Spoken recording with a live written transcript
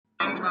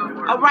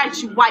Alright,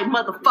 you white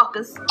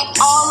motherfuckers.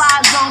 All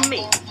eyes on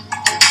me.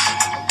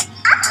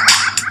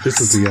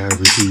 This is the I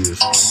Refuse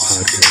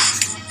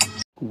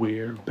podcast.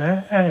 We're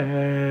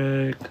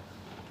back.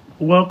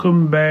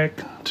 Welcome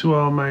back to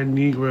all my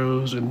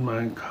Negroes and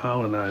my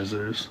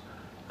colonizers.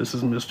 This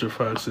is Mr.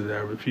 Fox's I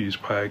Refuse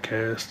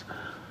podcast.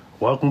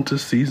 Welcome to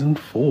season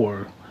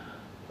 4.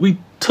 We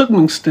took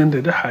an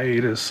extended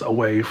hiatus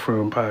away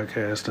from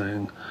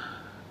podcasting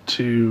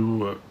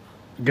to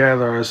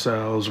gather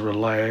ourselves,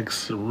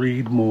 relax,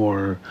 read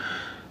more,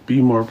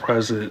 be more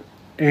present,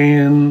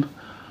 and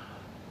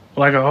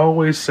like I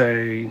always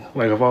say,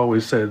 like I've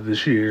always said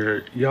this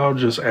year, y'all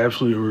just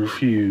absolutely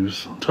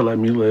refuse to let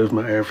me live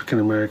my African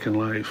American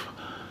life.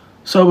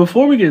 So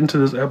before we get into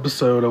this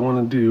episode, I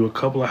want to do a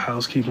couple of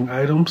housekeeping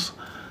items.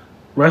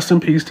 Rest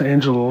in peace to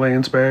Angela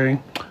Lansbury.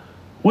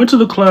 Went to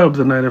the club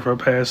the night of her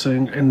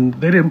passing, and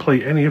they didn't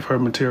play any of her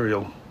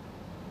material.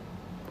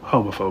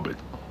 Homophobic.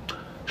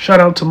 Shout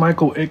out to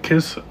Michael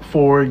Itkis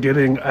for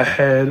getting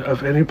ahead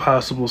of any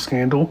possible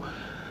scandal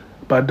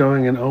by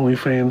doing an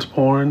OnlyFans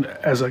porn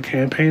as a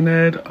campaign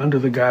ad under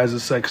the guise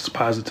of sex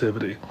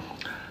positivity.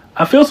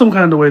 I feel some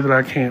kind of way that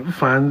I can't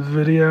find the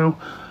video.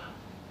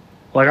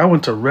 Like, I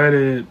went to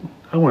Reddit,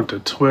 I went to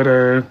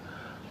Twitter,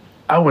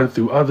 I went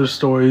through other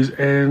stories,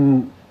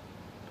 and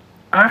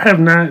I have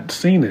not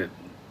seen it.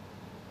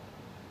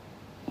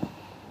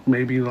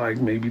 Maybe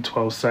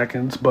 12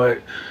 seconds,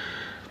 but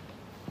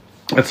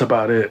that's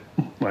about it.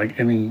 Like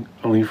any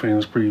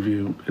OnlyFans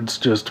preview, it's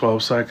just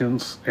 12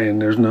 seconds and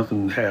there's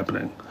nothing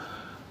happening.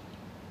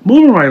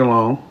 Moving right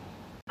along.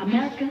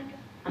 America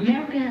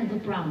has a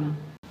problem.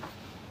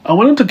 I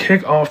wanted to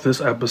kick off this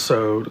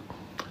episode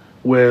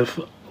with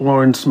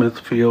Lauren Smith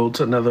Fields,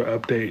 another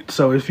update.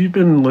 So if you've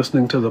been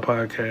listening to the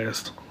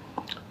podcast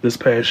this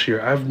past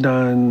year, I've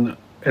done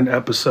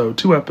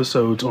two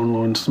episodes on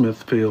Lauren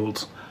Smith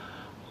Fields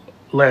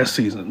last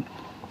season.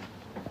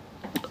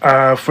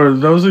 For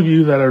those of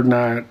you that are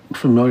not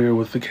familiar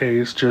with the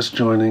case, just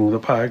joining the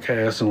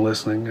podcast and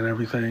listening and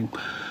everything,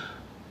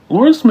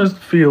 Lauren Smith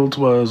Fields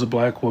was a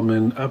black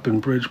woman up in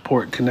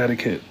Bridgeport,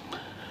 Connecticut,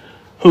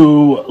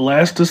 who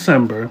last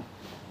December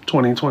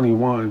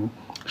 2021,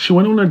 she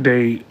went on a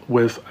date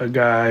with a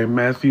guy,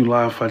 Matthew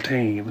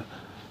LaFontaine,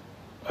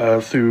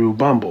 through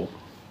Bumble.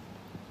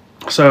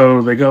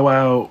 So they go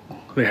out,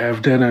 they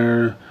have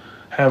dinner,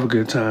 have a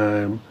good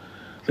time.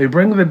 They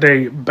bring the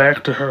date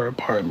back to her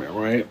apartment,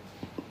 right?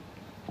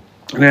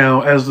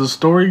 Now, as the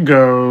story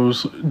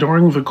goes,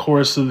 during the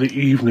course of the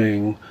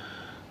evening,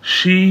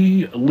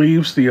 she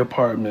leaves the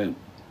apartment,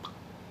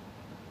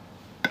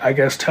 I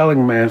guess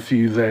telling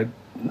Matthew that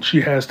she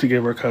has to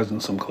give her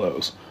cousin some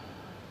clothes.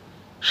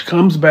 She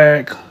comes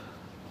back,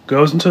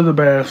 goes into the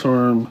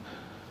bathroom.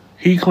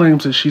 He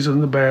claims that she's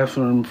in the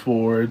bathroom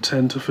for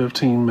 10 to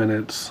 15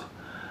 minutes,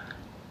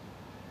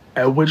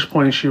 at which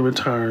point she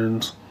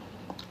returns.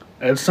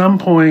 At some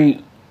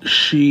point,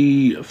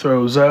 she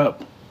throws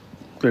up.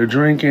 They're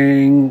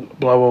drinking,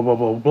 blah, blah, blah,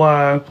 blah,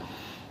 blah.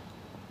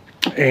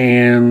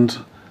 And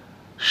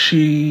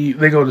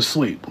they go to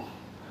sleep.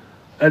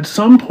 At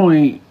some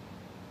point,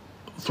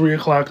 3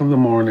 o'clock in the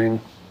morning,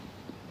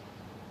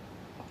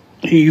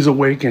 he's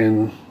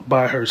awakened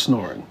by her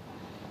snoring.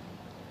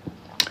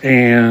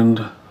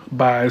 And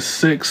by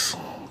 6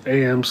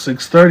 a.m.,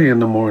 6:30 in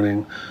the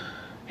morning,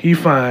 he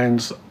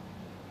finds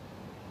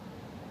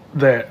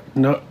that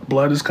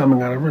blood is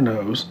coming out of her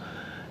nose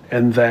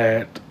and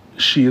that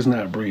she is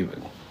not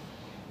breathing.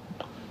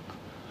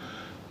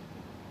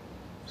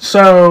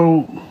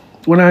 So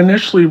when I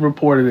initially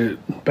reported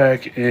it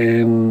back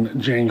in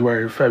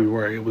January or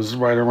February, it was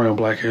right around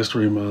Black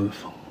History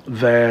Month,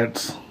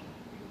 that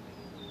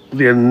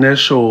the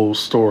initial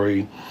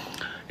story,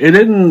 it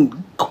didn't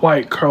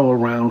quite curl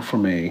around for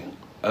me.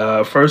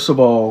 First of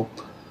all,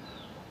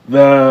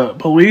 the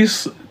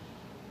police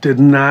did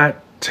not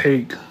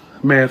take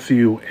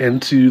Matthew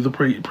into the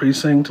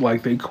precinct.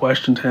 Like, they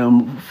questioned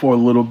him for a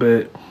little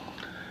bit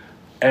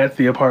at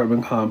the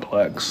apartment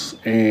complex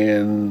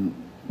and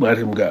let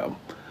him go.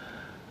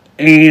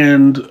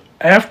 And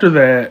after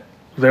that,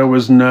 there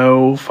was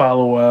no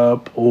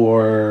follow-up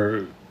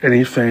or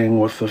anything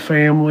with the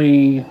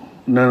family,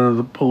 none of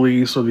the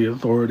police or the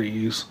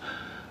authorities.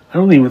 I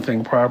don't even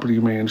think property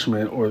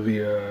management or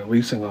the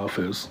leasing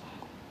office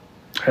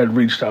had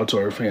reached out to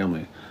her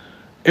family.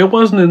 It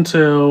wasn't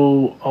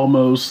until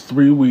almost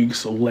 3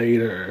 weeks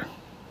later,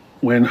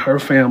 when her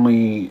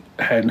family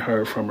hadn't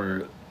heard from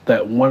her,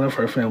 that one of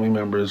her family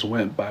members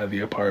went by the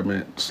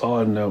apartment, saw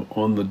a note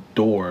on the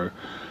door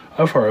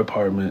of her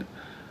apartment,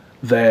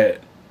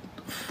 that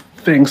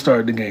things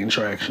started to gain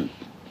traction.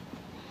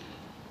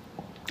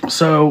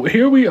 So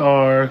here we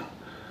are,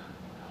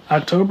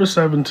 October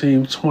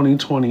 17th,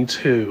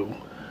 2022,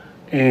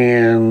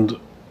 and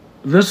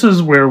this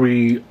is where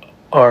we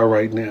are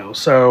right now.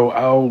 So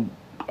I'll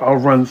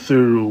run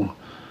through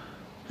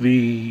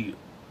the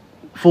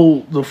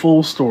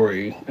full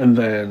story, and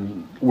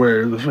then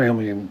where the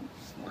family and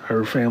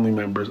her family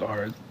members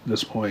are at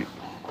this point.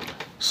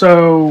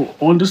 So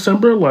on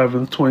December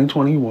 11th,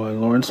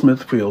 2021, Lauren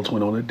Smith Fields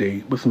went on a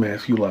date with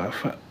Matthew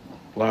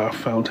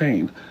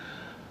LaFontaine,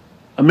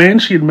 a man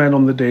she had met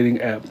on the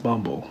dating app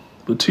Bumble.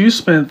 The two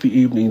spent the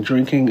evening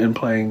drinking and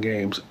playing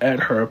games at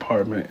her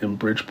apartment in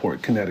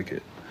Bridgeport,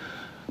 Connecticut.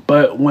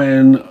 But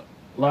when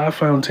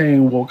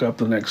LaFontaine woke up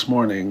the next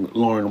morning,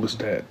 Lauren was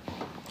dead.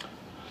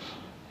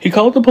 He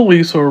called the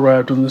police, who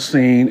arrived on the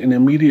scene and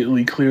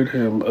immediately cleared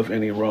him of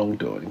any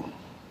wrongdoing.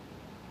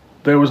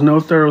 There was no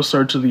thorough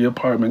search of the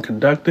apartment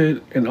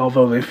conducted, and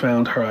although they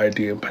found her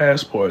ID and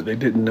passport, they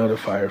didn't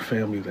notify her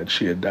family that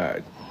she had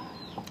died.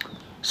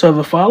 So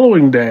the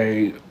following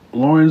day,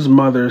 Lauren's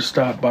mother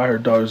stopped by her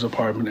daughter's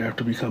apartment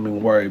after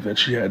becoming worried that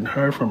she hadn't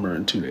heard from her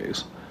in 2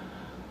 days.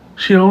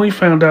 She only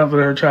found out that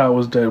her child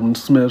was dead when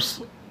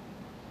Smithfield's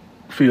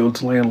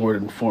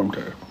landlord informed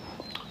her.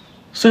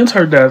 Since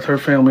her death, her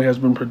family has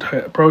been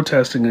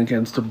protesting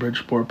against the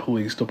Bridgeport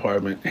Police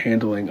Department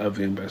handling of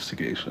the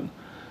investigation.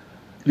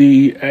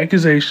 The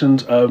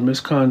accusations of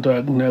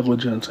misconduct,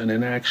 negligence, and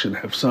inaction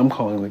have some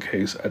calling the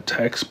case a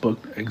textbook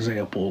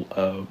example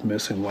of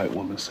missing white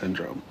woman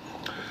syndrome.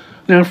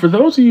 Now, for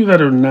those of you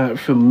that are not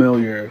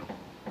familiar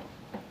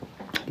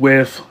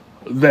with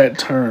that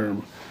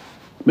term,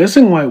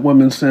 missing white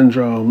woman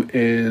syndrome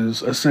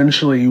is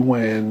essentially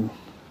when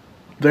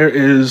there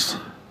is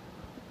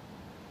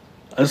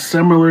a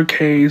similar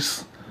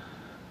case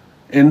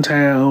in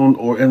town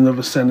or in the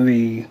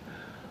vicinity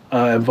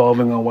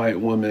involving a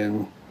white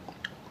woman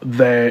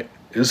that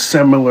is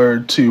similar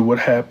to what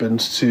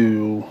happens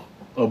to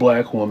a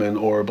black woman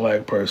or a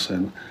black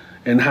person,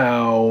 and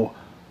how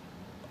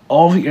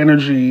all the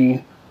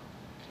energy,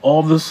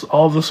 all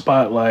the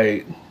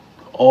spotlight,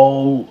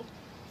 all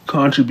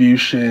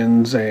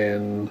contributions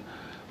and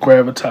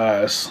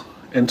gravitas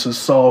into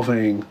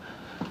solving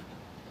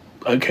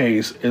a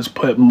case is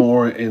put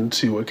more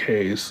into a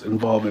case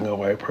involving a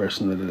white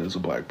person than it is a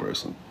black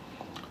person.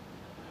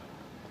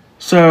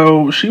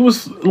 So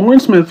Lauren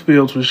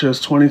Smithfield was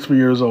just 23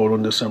 years old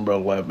on December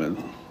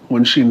 11th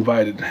when she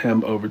invited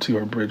him over to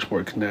her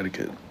Bridgeport,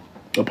 Connecticut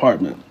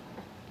apartment.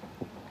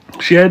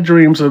 She had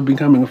dreams of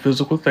becoming a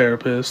physical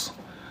therapist.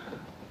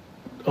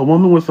 A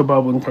woman with a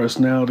bubbling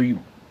personality,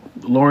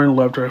 Lauren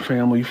loved her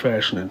family,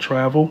 fashion, and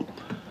travel.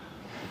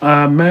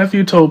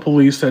 Matthew told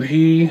police that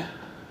he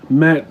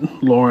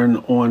met Lauren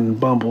on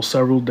Bumble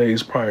several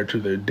days prior to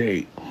their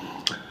date.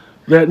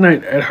 That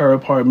night at her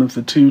apartment,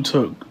 the two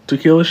took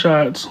tequila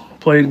shots,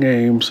 played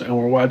games, and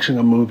were watching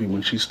a movie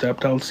when she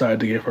stepped outside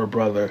to give her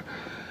brother,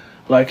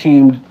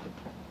 Lakeem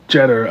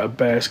Jeter, a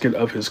basket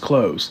of his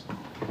clothes.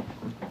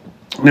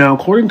 Now,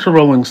 according to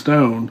Rolling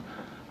Stone,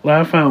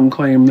 LaFontaine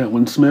claimed that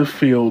when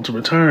Smithfield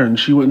returned,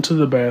 she went to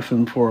the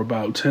bathroom for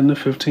about 10 to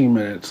 15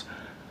 minutes,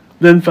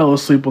 then fell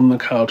asleep on the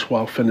couch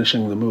while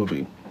finishing the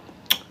movie.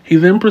 He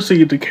then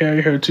proceeded to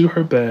carry her to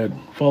her bed,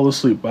 fall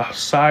asleep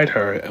beside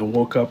her, and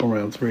woke up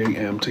around 3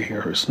 a.m. to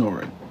hear her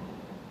snoring.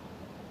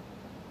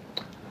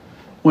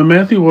 When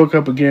Matthew woke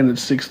up again at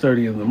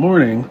 6:30 in the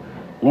morning,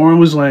 Lauren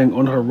was laying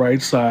on her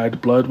right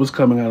side, blood was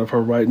coming out of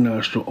her right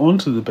nostril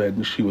onto the bed,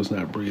 and she was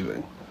not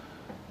breathing.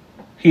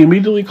 He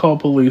immediately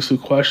called police, who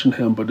questioned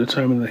him but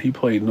determined that he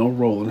played no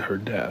role in her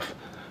death.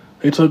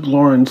 They took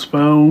Lauren's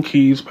phone,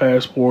 keys,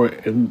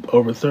 passport, and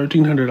over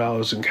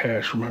 $1,300 in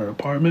cash from her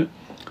apartment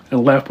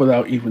and left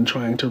without even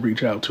trying to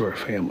reach out to her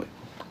family.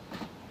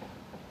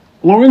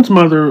 Lauren's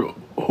mother,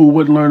 who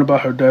wouldn't learn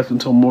about her death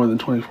until more than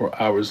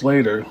 24 hours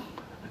later,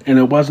 and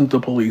it wasn't the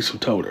police who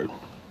told her.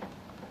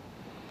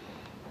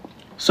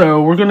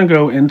 So we're going to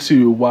go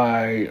into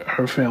why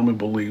her family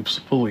believes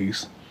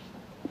police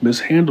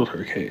mishandled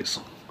her case.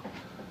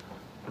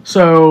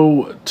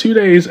 So 2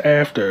 days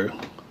after,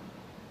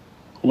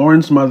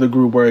 Lauren's mother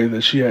grew worried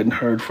that she hadn't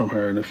heard from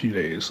her in a few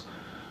days.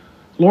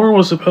 Lauren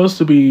was supposed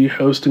to be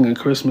hosting a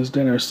Christmas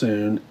dinner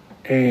soon,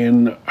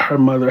 and her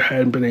mother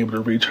hadn't been able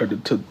to reach her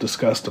to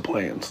discuss the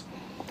plans.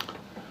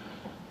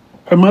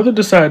 Her mother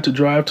decided to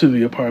drive to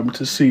the apartment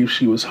to see if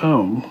she was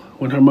home.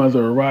 When her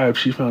mother arrived,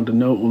 she found a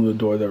note on the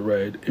door that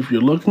read, "If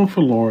you're looking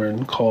for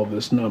Lauren, call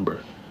this number."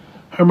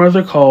 Her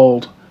mother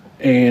called,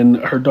 and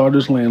her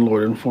daughter's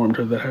landlord informed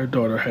her that her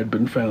daughter had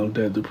been found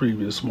dead the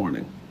previous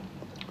morning.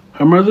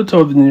 Her mother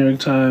told the New York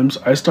Times,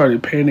 "I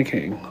started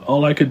panicking.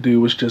 All I could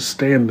do was just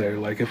stand there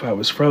like if I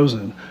was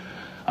frozen.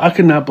 I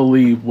could not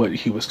believe what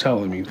he was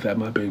telling me, that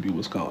my baby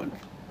was gone."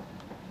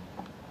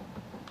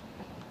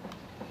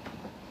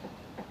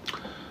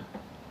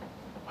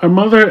 Her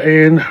mother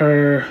and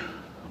her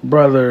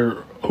brother,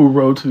 who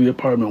rode to the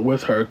apartment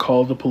with her,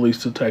 called the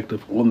police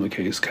detective on the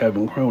case,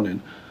 Kevin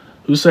Cronin,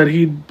 who said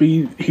he'd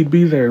be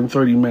there in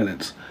 30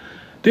 minutes.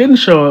 Didn't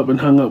show up and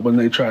hung up when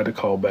they tried to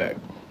call back.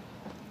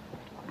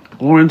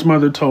 Lauren's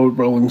mother told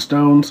Rolling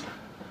Stones,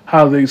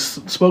 "How they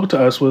spoke to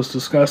us was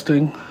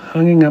disgusting,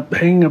 hanging up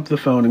the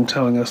phone and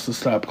telling us to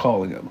stop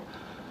calling him.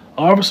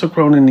 Officer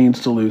Cronin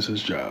needs to lose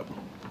his job."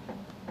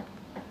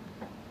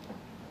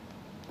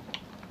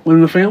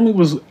 When the family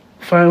was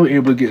finally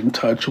able to get in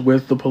touch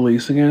with the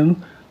police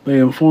again, they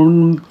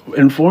informed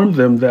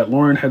them that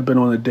Lauren had been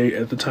on a date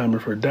at the time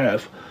of her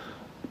death,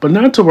 but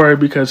not to worry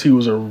because he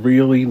was a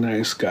really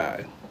nice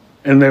guy,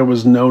 and there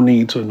was no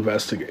need to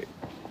investigate.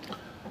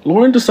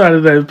 Lauren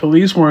decided that if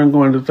police weren't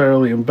going to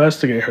thoroughly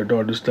investigate her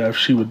daughter's death,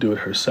 she would do it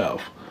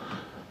herself.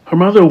 Her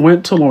mother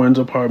went to Lauren's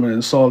apartment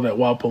and saw that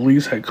while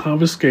police had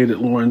confiscated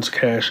Lauren's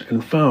cash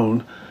and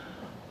phone,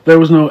 there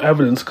was no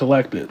evidence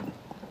collected.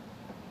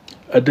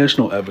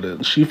 Additional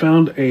evidence. She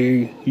found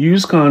a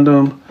used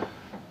condom,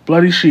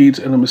 bloody sheets,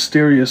 and a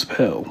mysterious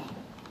pill.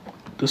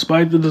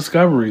 Despite the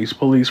discoveries,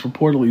 police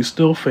reportedly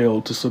still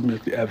failed to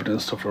submit the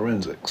evidence to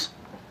forensics.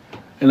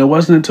 And it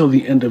wasn't until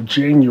the end of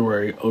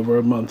January, over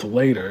a month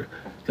later,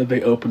 that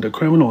they opened a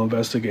criminal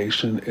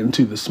investigation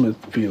into the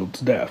Smithfield's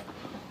death.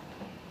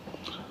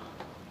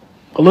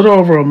 A little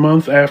over a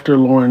month after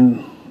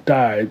Lauren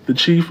died, the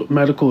chief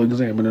medical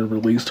examiner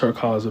released her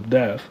cause of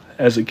death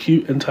as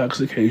acute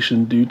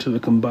intoxication due to the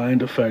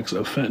combined effects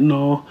of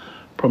fentanyl,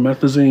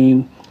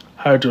 promethazine,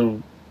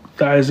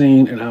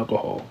 hydrothiazine, and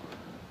alcohol,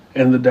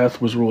 and the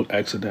death was ruled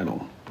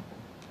accidental.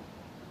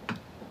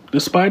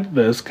 Despite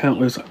this,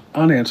 countless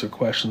unanswered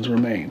questions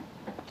remain.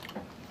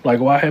 Like,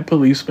 why had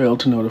police failed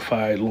to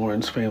notify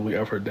Lauren's family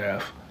of her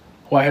death?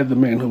 Why had the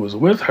man who was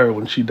with her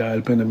when she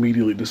died been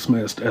immediately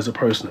dismissed as a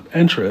person of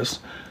interest?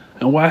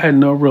 And why had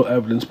no real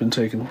evidence been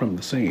taken from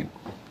the scene?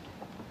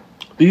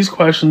 These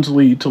questions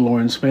lead to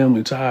Lauren's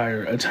family to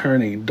hire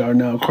attorney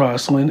Darnell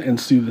Crosland and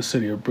sue the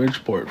city of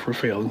Bridgeport for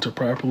failing to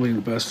properly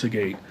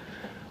investigate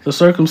the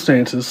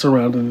circumstances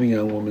surrounding the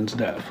young woman's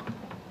death.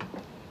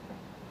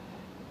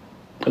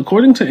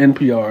 According to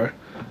NPR,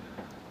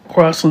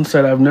 Crosland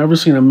said, "I've never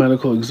seen a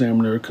medical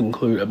examiner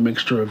conclude a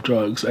mixture of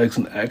drugs as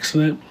an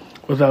accident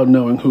without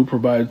knowing who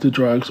provided the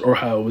drugs or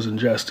how it was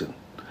ingested.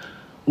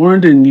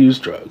 Lauren didn't use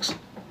drugs."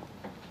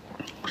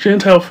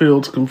 Chantel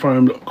Fields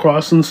confirmed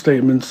Crosland's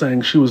statement,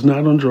 saying she was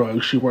not on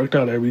drugs, she worked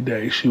out every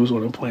day, she was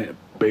on a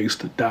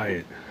plant-based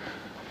diet.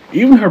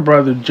 Even her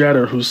brother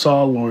Jetter, who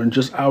saw Lauren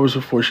just hours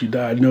before she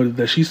died, noted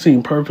that she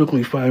seemed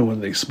perfectly fine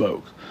when they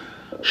spoke.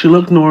 She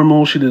looked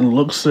normal, she didn't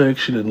look sick,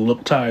 she didn't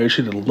look tired,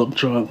 she didn't look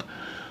drunk.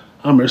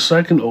 I'm her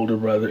second older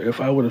brother. If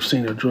I would have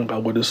seen her drunk, I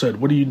would have said,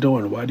 "What are you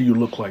doing? Why do you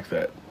look like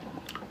that?"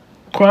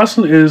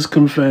 Crosland is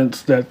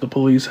convinced that the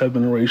police have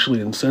been racially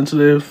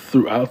insensitive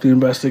throughout the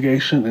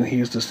investigation, and he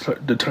is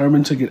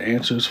determined to get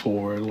answers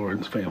for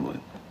Lauren's family.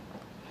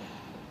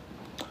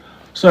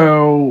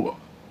 So,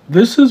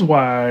 this is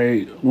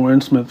why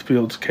Lauren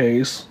Smithfield's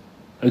case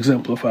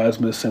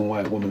exemplifies missing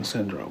white woman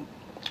syndrome.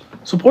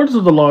 Supporters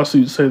of the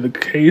lawsuit say the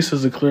case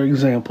is a clear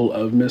example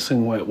of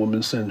missing white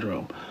woman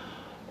syndrome,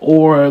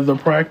 or the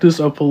practice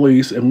of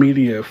police and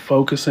media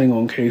focusing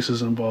on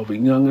cases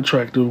involving young,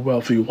 attractive,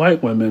 wealthy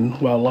white women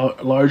while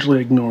largely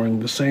ignoring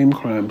the same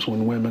crimes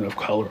when women of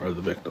color are the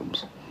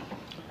victims.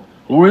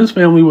 Lauren's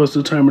family was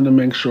determined to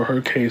make sure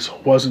her case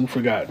wasn't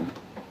forgotten.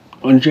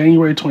 On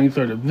January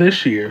 23rd of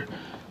this year,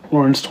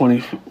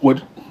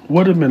 what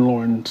would have been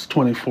Lauren's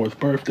 24th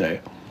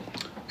birthday,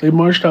 they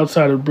marched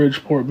outside of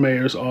Bridgeport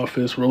Mayor's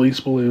office,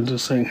 released balloons,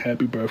 and sang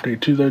happy birthday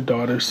to their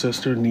daughter,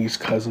 sister, niece,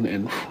 cousin,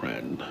 and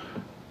friend.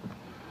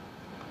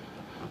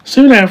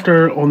 Soon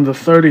after, on the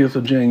 30th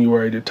of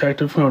January,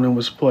 Detective Cronin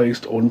was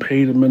placed on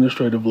paid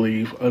administrative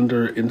leave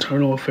under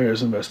internal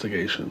affairs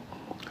investigation.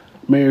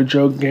 Mayor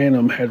Joe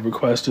Ganim had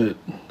requested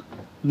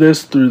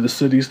this through the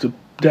city's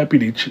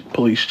deputy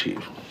police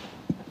chief.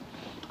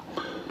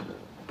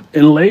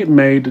 In late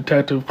May,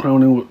 Detective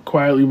Cronin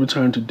quietly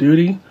returned to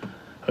duty.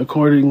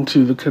 According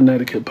to the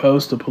Connecticut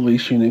Post, the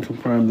police union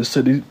confirmed the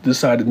city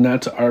decided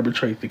not to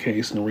arbitrate the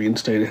case and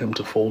reinstated him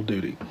to full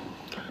duty.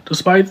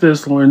 Despite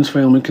this, Lauren's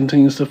family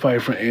continues to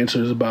fight for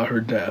answers about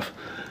her death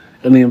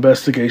and the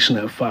investigation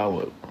that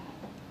followed.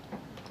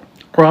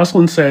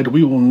 Crosland said,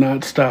 "We will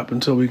not stop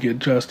until we get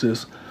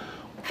justice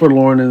for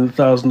Lauren and the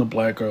thousands of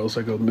black girls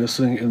that go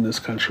missing in this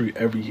country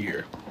every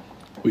year.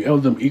 We owe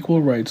them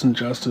equal rights and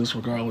justice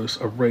regardless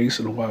of race,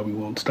 and why we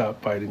won't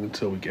stop fighting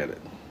until we get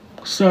it."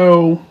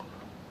 So,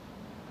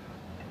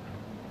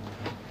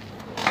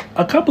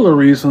 a couple of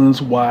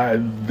reasons why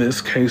this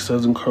case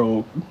doesn't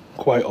go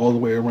quite all the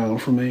way around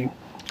for me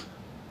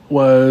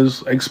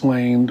was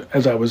explained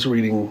as I was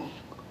reading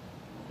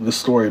the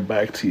story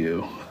back to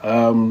you.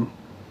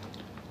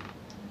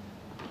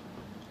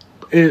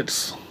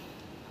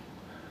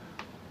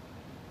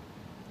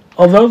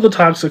 Although the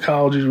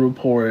toxicology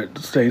report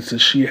states that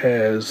she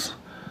had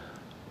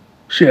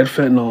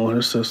fentanyl in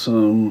her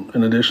system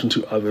in addition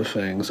to other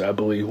things, I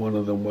believe one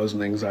of them was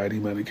an anxiety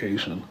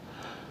medication.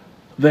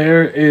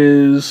 There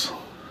is,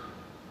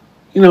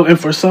 and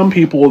for some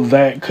people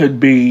that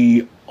could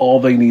be all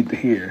they need to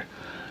hear.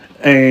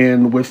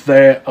 And with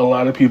that, a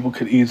lot of people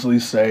could easily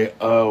say,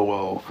 "Oh,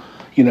 well,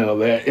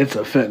 that it's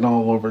a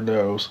fentanyl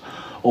overdose,"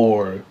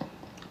 or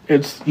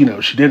it's,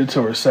 she did it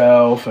to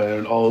herself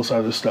and all this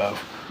other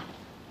stuff.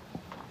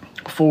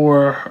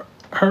 For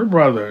her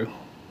brother,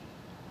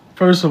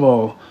 first of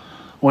all,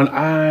 when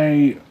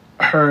I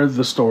heard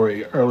the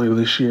story earlier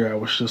this year, I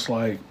was just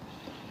like,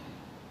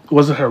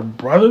 was it her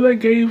brother that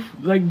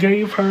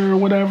gave her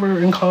whatever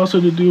and caused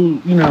her to do,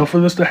 for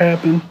this to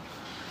happen?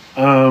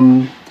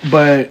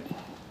 But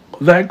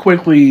that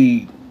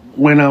quickly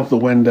went out the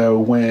window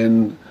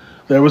when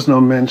there was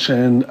no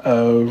mention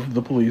of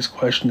the police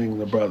questioning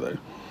the brother.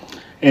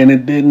 And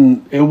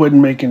it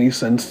wouldn't make any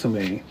sense to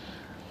me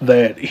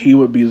that he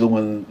would be the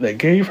one that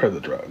gave her the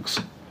drugs.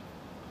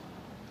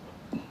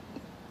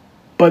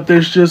 But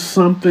there's just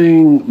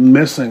something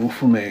missing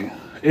for me.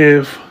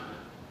 If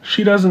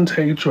she doesn't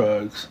take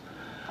drugs,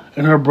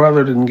 and her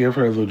brother didn't give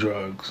her the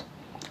drugs,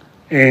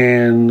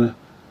 and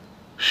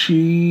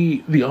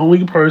the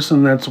only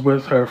person that's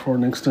with her for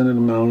an extended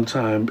amount of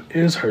time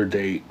is her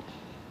date,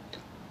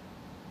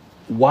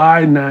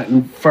 why not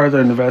further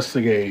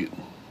investigate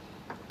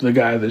the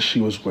guy that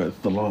she was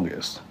with the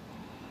longest?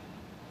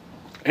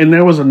 And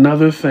there was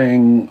another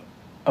thing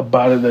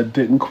about it that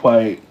didn't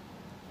quite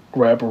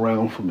wrap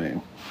around for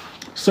me.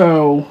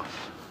 So,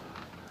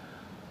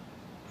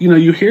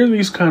 you hear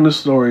these kind of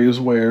stories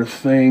where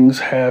things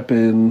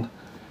happen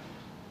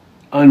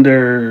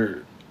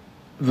under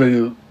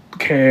the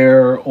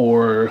care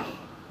or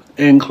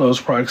in close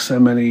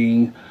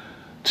proximity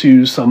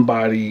to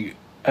somebody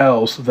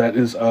else that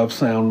is of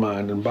sound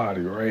mind and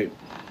body, right?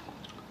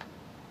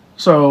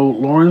 So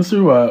Lauren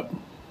threw up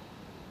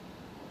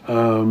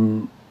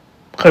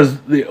because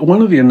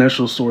one of the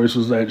initial stories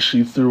was that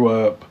she threw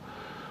up,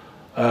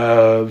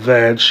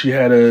 that she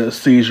had a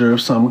seizure of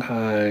some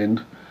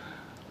kind,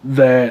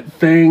 that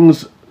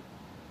things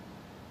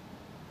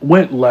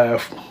went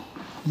left,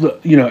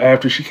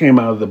 after she came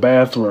out of the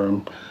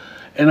bathroom.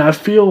 And I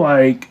feel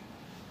like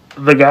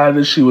the guy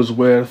that she was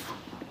with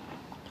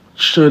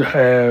should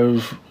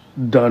have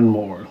done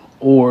more,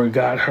 or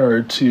got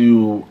her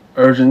to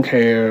urgent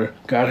care,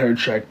 got her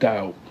checked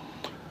out.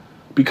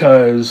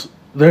 Because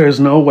there is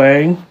no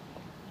way,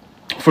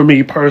 for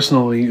me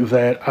personally,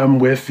 that I'm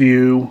with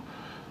you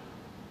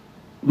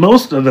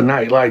most of the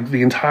night, like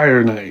the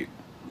entire night,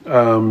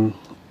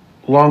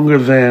 longer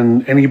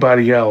than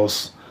anybody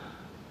else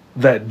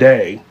that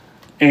day,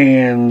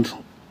 and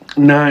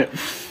not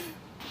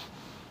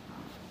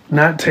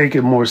take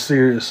it more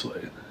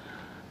seriously.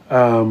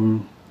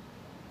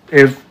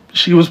 If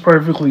she was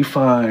perfectly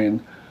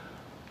fine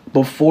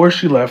before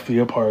she left the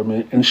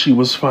apartment, and she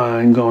was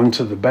fine going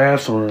to the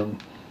bathroom,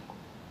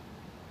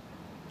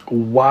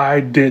 why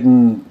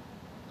didn't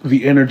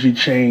your energy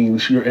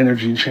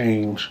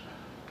change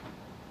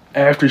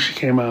after she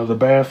came out of the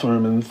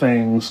bathroom and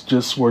things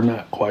just were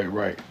not quite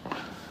right?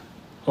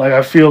 Like,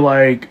 I feel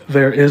like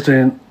there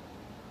isn't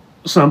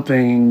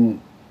something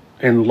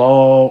in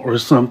law or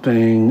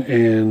something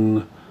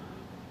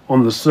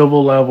on the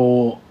civil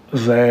level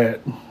that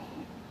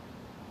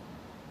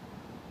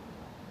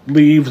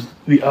leaves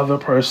the other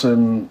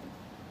person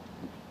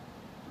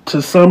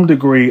to some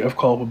degree of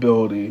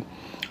culpability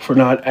for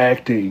not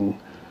acting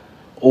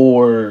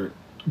or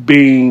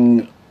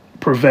being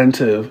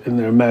preventive in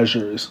their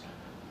measures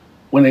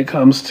when it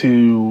comes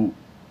to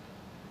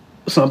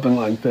something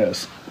like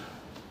this.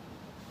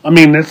 I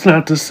mean, that's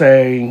not to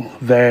say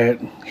that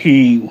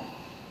he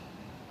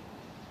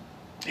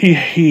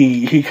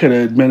could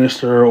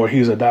administer, or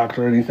he's a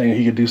doctor or anything,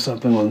 he could do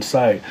something on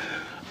site.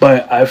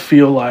 But I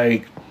feel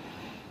like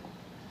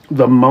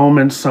the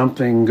moment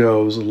something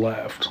goes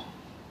left,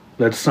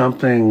 that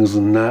something's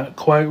not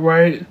quite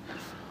right,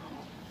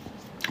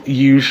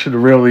 you should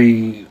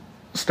really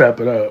step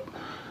it up.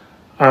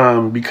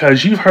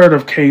 Because you've heard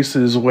of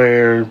cases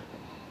where,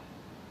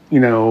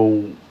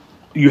 you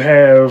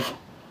have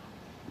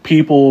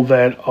people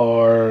that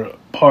are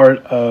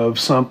part of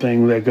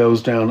something that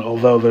goes down,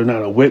 although they're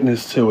not a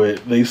witness to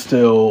it, they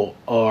still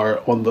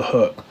are on the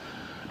hook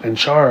and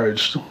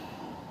charged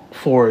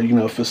for,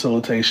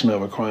 facilitation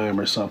of a crime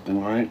or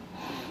something, right?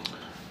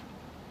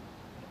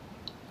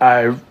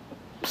 I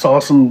saw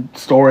some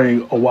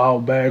story a while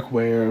back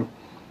where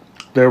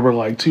there were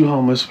like two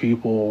homeless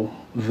people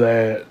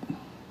that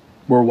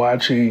were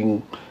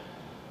watching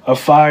a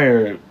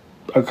fire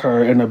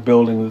occur in a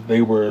building that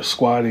they were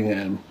squatting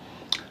in.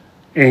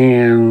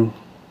 And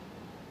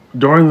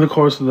during the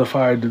course of the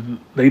fire,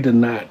 they did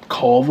not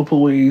call the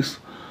police,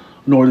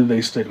 nor did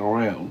they stick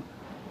around.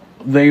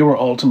 They were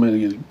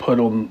ultimately put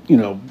on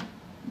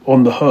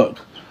the hook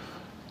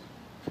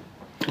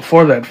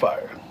for that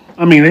fire.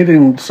 I mean, they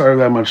didn't serve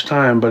that much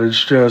time, but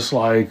it's just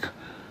like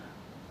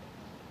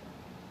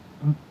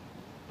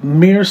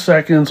mere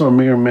seconds or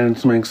mere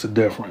minutes makes a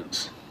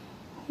difference.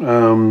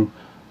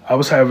 I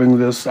was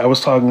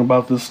talking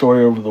about this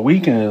story over the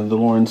weekend, the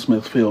Lauren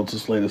Smith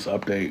Fields' latest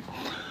update.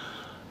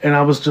 And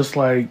I was just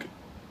like,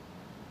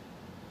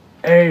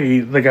 A,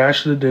 the guy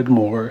should have did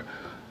more.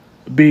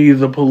 B,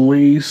 the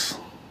police,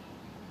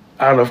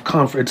 out of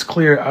comfort, it's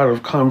clear out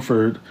of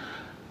comfort,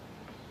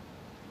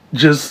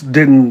 just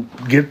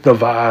didn't get the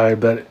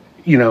vibe that,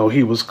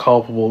 he was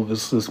culpable,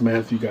 this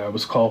Matthew guy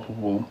was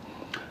culpable,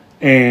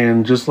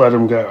 and just let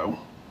him go.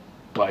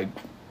 Like,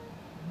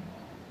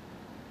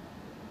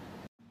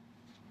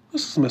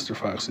 this is Mr.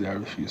 Foxy, I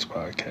Refuse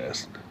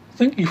podcast.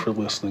 Thank you for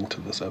listening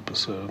to this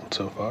episode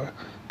so far.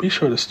 Be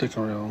sure to stick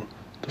around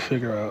to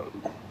figure out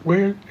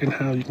where and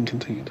how you can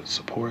continue to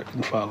support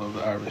and follow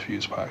the I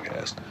Refuse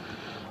podcast.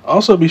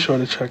 Also, be sure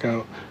to check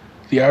out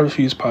the I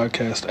Refuse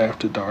podcast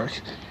After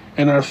Dark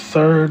and our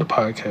third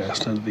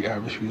podcast under the I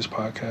Refuse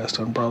podcast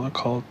umbrella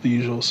called The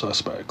Usual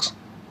Suspects,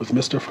 with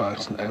Mr.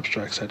 Fox and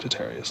Abstract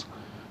Sagittarius.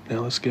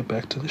 Now let's get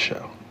back to the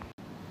show.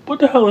 What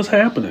the hell is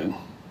happening?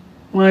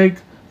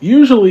 Like,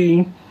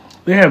 usually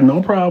they have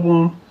no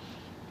problem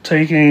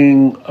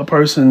taking a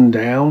person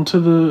down to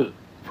the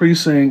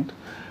precinct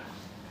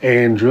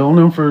and drilling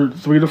them for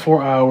 3 to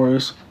 4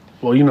 hours.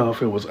 Well, you know,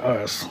 if it was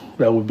us,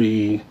 that would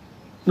be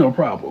no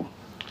problem.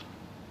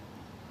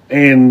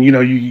 And, you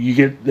know, you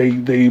get,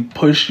 they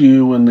push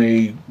you and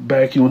they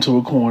back you into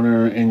a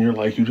corner and you're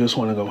like, you just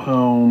want to go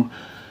home.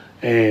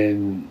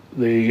 And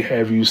they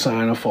have you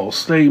sign a false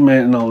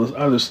statement and all this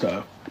other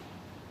stuff.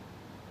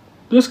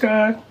 This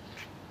guy,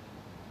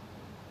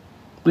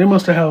 they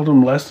must have held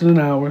him less than an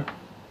hour.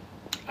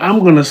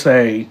 I'm going to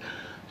say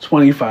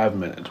 25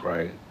 minutes,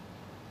 right?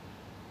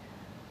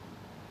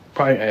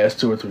 Probably asked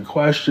 2 or 3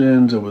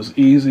 questions. It was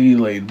easy,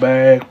 laid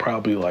back,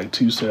 probably like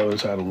 2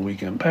 sailors out on the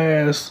weekend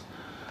pass,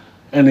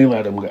 and they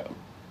let him go.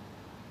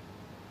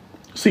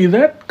 See,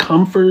 that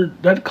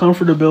comfort, that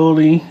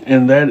comfortability,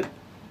 and that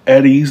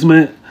at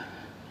easement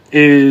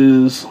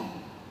is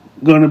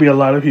going to be a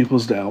lot of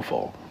people's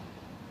downfall.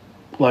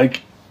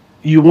 Like,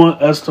 you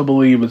want us to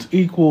believe it's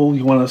equal,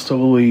 you want us to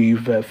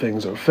believe that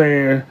things are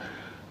fair,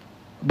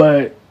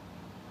 but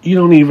it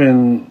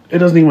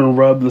doesn't even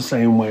rub the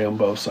same way on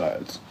both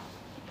sides.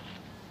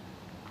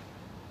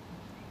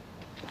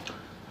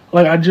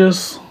 Like, I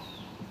just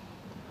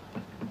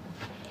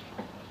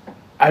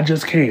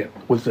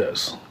can't with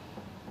this.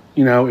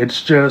 You know,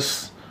 it's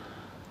just,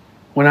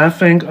 when I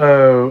think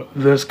of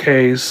this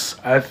case,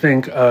 I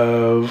think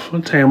of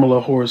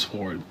Tamala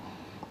Horsford.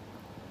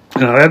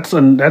 Now, that's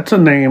a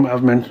name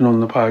I've mentioned on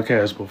the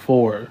podcast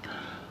before,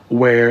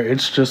 where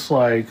it's just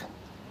like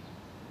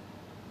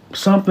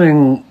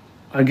something,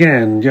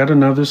 again, yet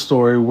another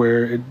story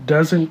where it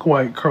doesn't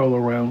quite curl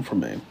around for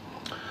me.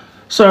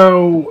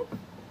 So,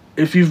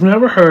 if you've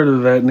never heard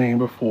of that name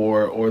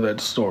before or that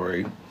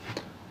story,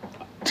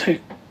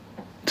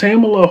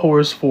 Tamala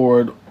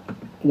Horsford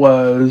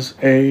was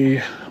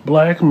a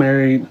black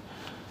married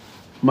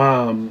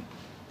mom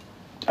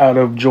out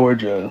of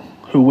Georgia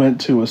who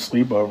went to a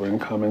sleepover in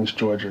Cummings,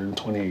 Georgia in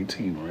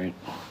 2018, right?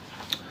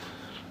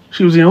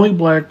 She was the only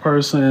black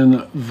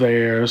person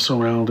there,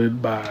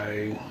 surrounded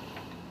by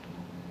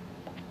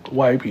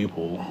white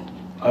people,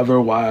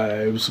 other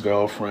wives,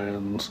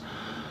 girlfriends.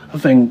 I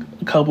think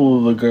a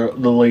couple of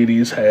the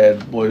ladies had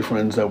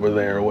boyfriends that were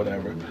there or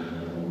whatever.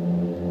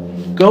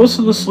 Goes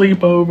to the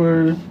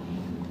sleepover.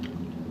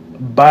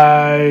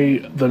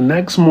 By the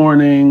next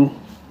morning,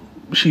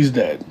 she's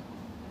dead.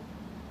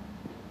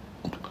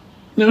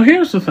 Now,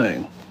 here's the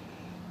thing.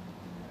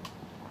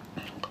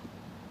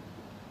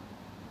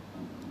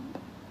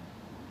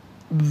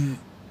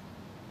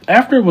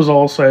 After it was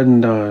all said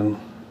and done,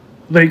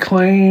 they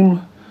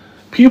claim,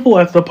 people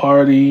at the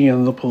party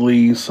and the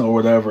police or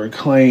whatever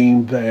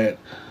claim that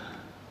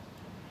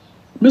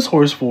Miss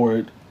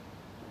Horsford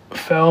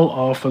fell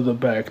off of the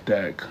back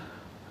deck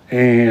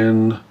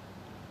and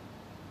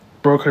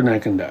broke her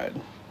neck and died.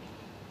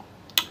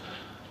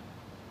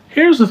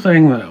 Here's the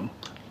thing, though.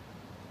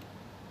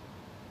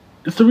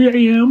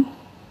 3 a.m.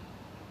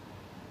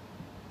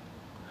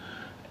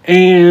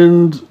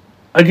 And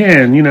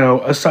again, you know,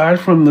 aside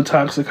from the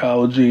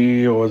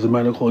toxicology or the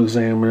medical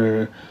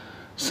examiner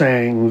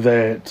saying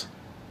that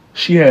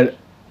she had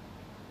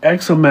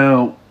X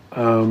amount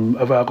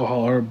of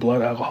alcohol, her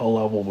blood alcohol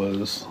level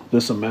was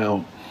this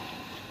amount,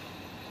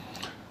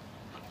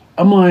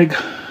 I'm like,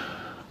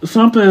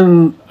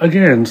 something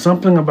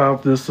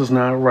about this does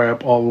not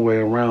wrap all the way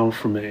around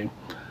for me.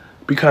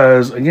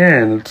 Because,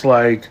 again, it's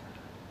like,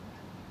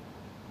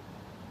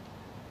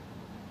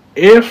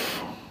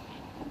 if,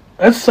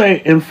 let's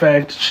say, in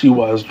fact, she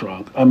was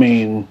drunk. I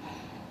mean,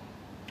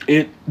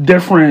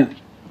 different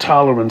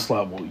tolerance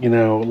level, you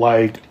know,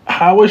 like,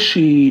 how is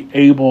she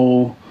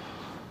able,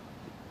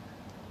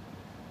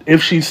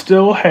 if she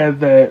still had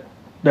that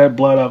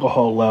blood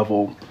alcohol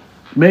level,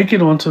 make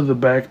it onto the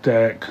back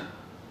deck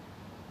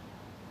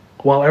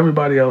while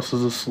everybody else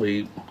is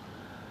asleep,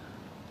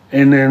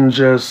 and then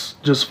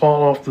just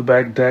fall off the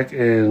back deck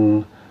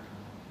and,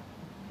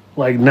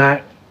 like,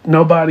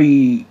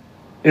 nobody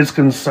is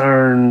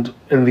concerned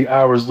in the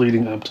hours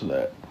leading up to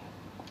that.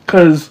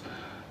 Because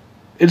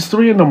it's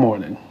 3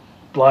 a.m.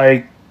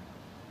 Like,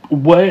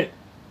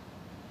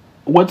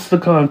 what's the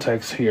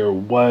context here?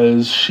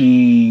 Was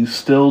she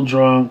still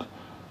drunk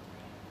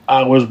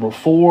hours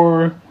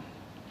before?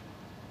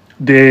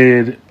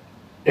 Did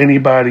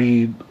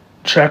anybody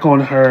check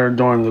on her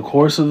during the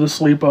course of the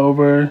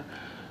sleepover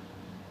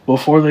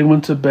before they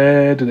went to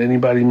bed? Did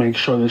anybody make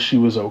sure that she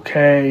was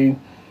okay?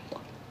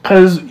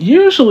 Because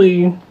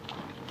usually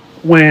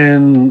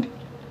when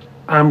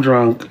I'm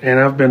drunk, and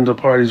I've been to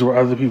parties where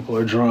other people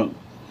are drunk,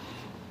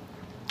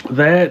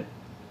 that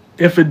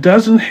if it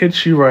doesn't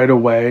hit you right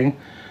away,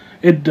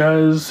 it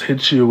does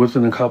hit you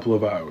within a couple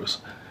of hours,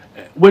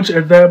 which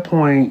at that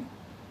point,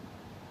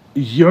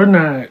 you're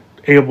not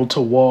able to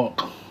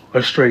walk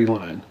a straight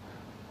line.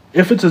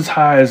 If it's as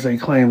high as they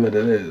claim that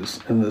it is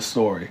in this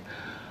story,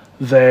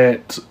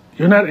 that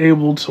you're not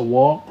able to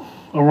walk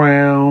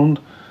around,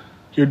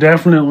 you're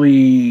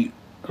definitely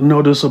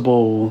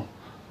noticeable,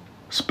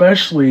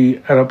 especially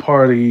at a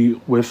party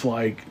with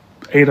like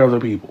 8 other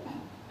people.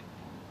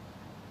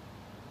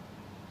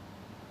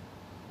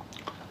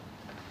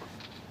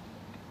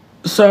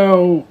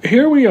 So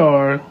here we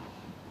are.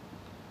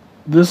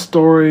 This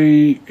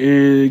story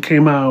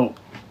came out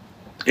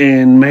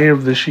in May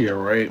of this year,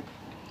 right?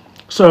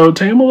 So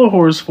Tamala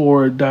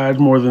Horsford died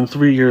more than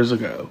 3 years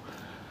ago.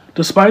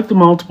 Despite the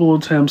multiple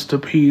attempts to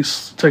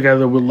piece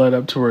together what led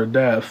up to her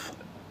death,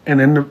 and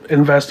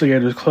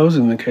investigators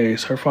closing the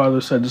case, her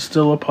father said it's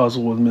still a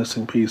puzzle with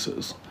missing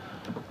pieces.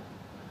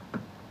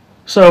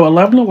 So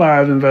 11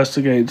 Alive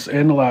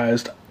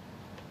analyzed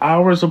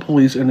hours of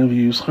police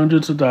interviews,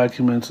 hundreds of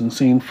documents and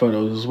scene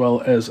photos, as well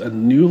as a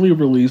newly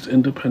released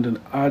independent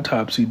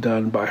autopsy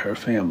done by her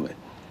family.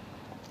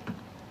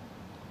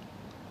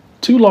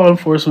 2 law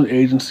enforcement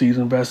agencies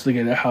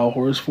investigated how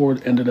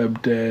Horsford ended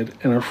up dead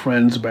in her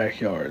friend's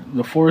backyard.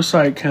 The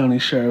Forsyth County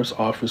Sheriff's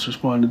Office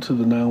responded to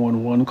the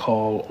 911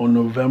 call on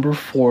November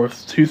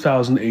 4th,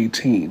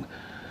 2018.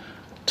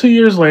 2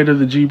 years later,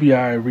 the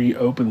GBI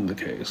reopened the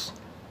case.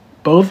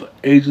 Both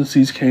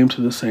agencies came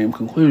to the same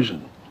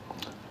conclusion: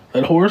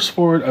 that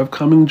Horsford of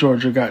Cumming,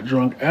 Georgia got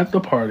drunk at the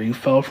party,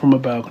 fell from a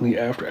balcony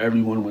after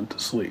everyone went to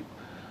sleep.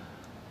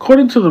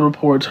 According to the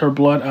reports, her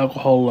blood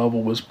alcohol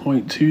level was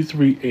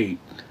 .238,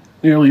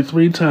 nearly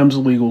 3 times the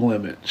legal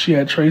limit. She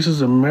had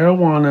traces of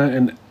marijuana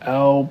and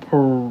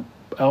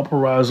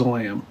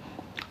alprazolam,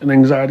 an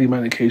anxiety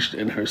medication,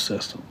 in her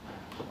system.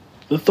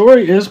 The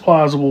theory is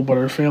plausible, but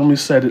her family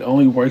said it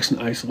only works in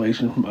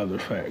isolation from other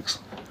facts.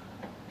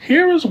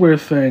 Here is where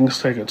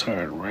things take a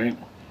turn, right?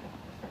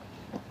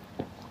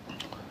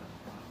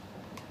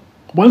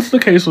 Once the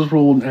case was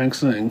ruled an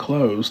accident and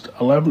closed,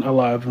 11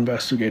 Alive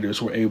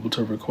investigators were able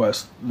to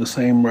request the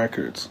same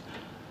records.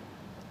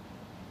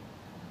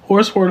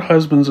 Horsford's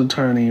husband's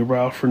attorney,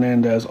 Ralph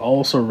Fernandez,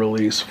 also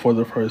released for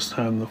the first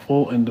time the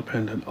full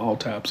independent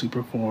autopsy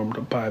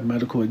performed by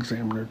medical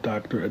examiner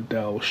Dr.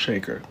 Adele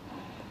Shaker.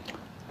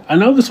 I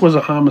know this was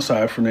a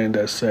homicide,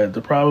 Fernandez said.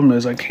 The problem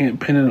is I can't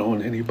pin it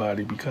on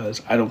anybody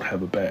because I don't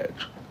have a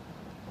badge.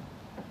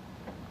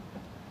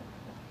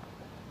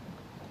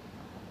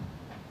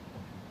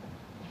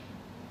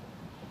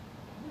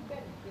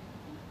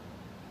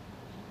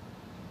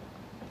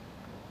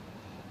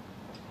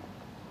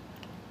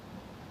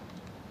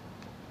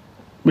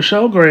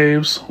 Michelle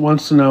Graves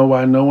wants to know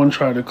why no one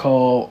tried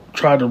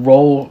to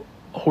roll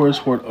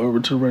Horsford over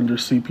to render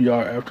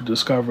CPR after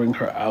discovering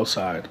her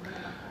outside.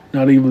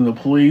 Not even the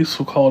police,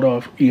 who called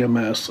off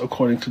EMS,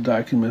 according to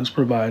documents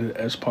provided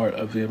as part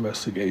of the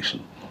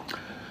investigation.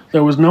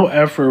 There was no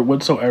effort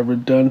whatsoever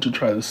done to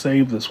try to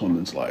save this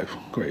woman's life,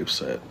 Graves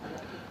said.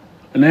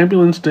 An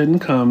ambulance didn't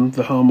come,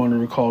 the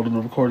homeowner recalled in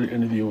a recorded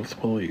interview with the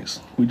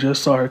police. We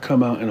just saw her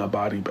come out in a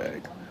body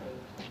bag.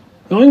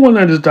 The only one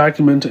that is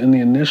documented in the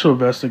initial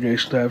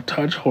investigation to have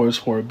touched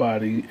Horsford's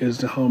body is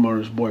the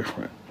homeowner's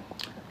boyfriend.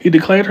 He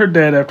declared her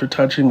dead after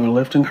touching or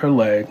lifting her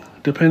leg,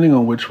 depending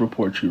on which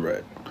report you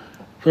read.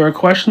 There are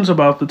questions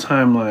about the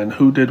timeline,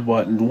 who did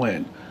what and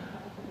when,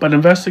 but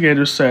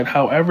investigators said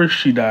however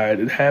she died,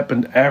 it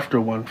happened after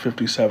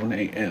 1:57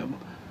 a.m.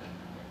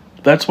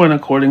 That's when,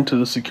 according to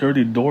the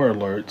security door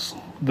alerts,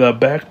 the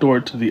back door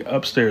to the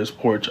upstairs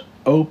porch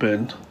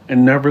opened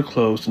and never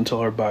closed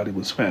until her body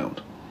was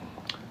found.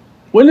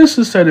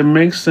 Witnesses said it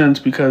makes sense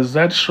because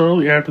that's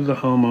shortly after the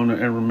homeowner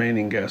and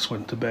remaining guests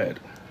went to bed.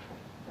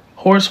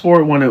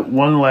 Horsford wanted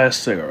one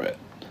last cigarette,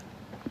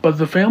 but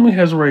the family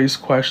has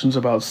raised questions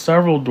about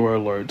several door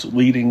alerts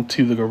leading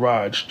to the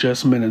garage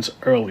just minutes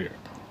earlier.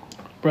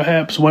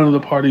 Perhaps one of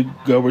the party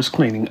goers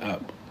cleaning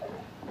up.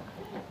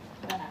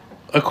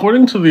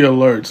 According to the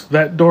alerts,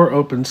 that door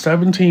opened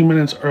 17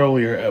 minutes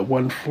earlier at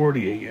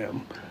 1:40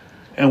 a.m.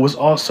 and was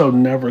also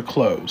never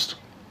closed.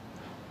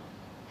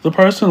 The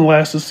person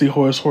last to see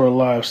Horsford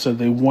alive said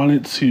they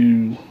walked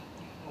to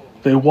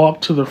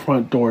the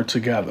front door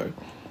together.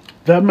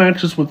 That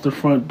matches with the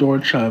front door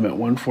chime at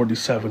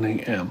 1:47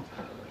 a.m.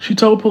 She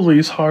told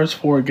police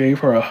Horsford gave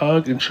her a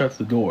hug and shut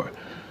the door,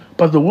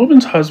 but the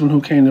woman's husband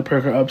who came to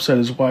pick her up said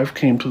his wife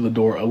came to the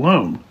door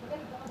alone.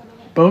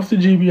 Both the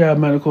GBI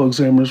medical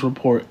examiner's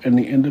report and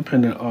the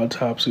independent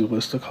autopsy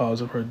list the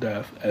cause of her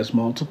death as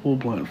multiple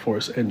blunt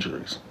force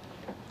injuries.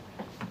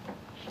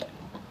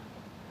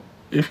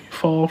 If you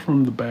fall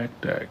from the back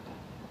deck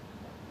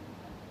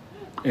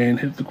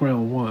and hit the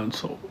ground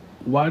once,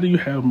 why do you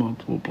have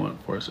multiple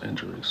blunt force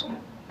injuries?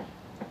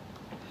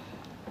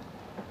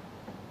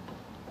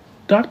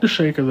 Dr.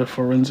 Shaker, the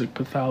forensic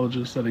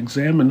pathologist that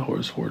examined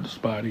Horsford's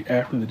body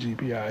after the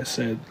GBI,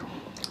 said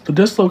the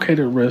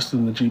dislocated wrist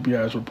in the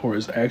GBI's report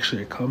is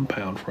actually a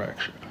compound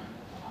fracture.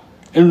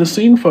 In the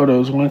scene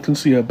photos, one can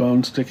see a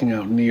bone sticking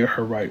out near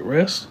her right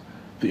wrist.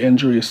 The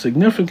injury is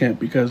significant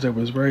because there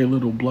was very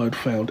little blood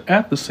found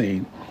at the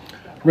scene,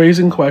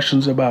 raising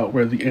questions about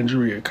where the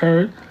injury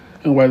occurred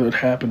and whether it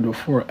happened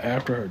before or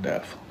after her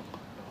death.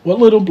 What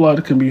little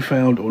blood can be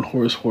found on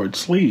Horsford's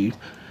sleeve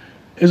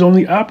is on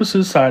the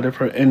opposite side of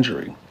her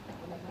injury.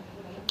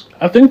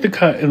 I think the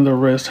cut in the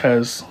wrist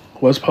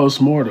was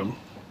post-mortem,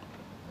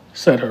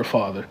 said her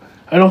father.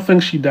 I don't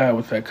think she died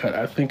with that cut.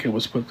 I think it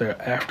was put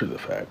there after the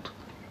fact.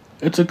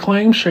 It's a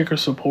claim Shaker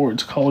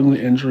supports, calling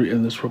the injury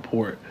in this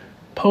report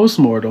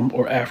post-mortem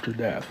or after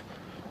death.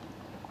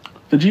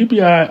 The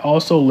GBI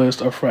also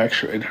lists a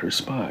fracture in her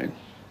spine.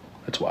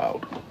 That's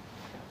wild.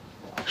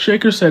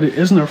 Shaker said it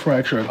isn't a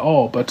fracture at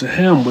all, but to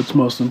him what's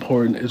most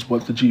important is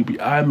what the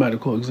GBI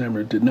medical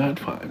examiner did not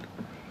find.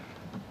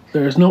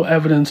 There is no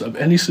evidence of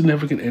any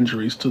significant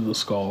injuries to the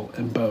skull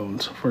and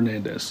bones,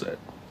 Fernandez said.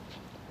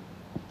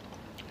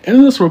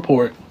 In this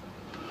report,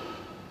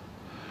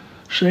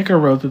 Shaker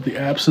wrote that the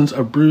absence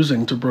of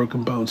bruising to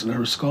broken bones in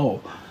her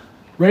skull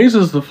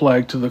raises the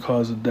flag to the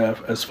cause of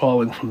death as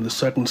falling from the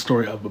second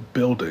story of a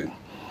building.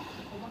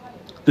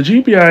 The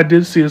GBI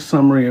did see a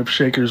summary of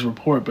Shaker's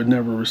report but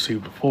never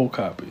received a full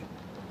copy.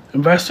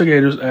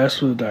 Investigators asked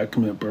for the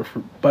document,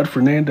 but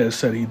Fernandez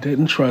said he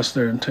didn't trust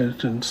their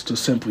intentions to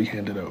simply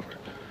hand it over.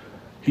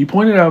 He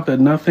pointed out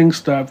that nothing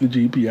stopped the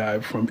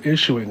GBI from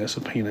issuing a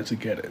subpoena to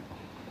get it.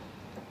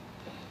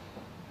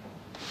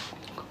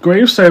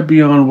 Graves said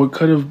beyond what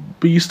could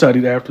be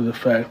studied after the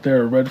fact,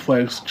 there are red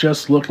flags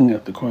just looking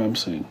at the crime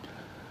scene.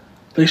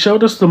 They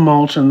showed us the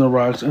mulch and the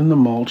rocks in the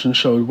mulch and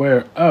showed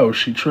where,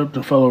 she tripped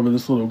and fell over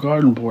this little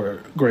garden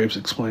border, Graves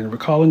explained,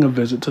 recalling a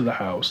visit to the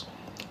house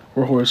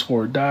where Horace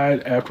Ford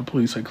died after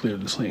police had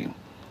cleared the scene.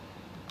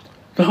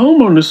 The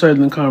homeowner said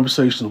in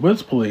conversations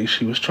with police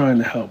she was trying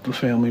to help the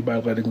family by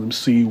letting them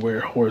see where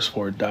Horace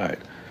Ford died.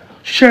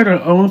 She shared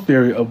her own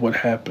theory of what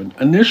happened.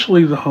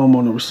 Initially, the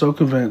homeowner was so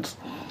convinced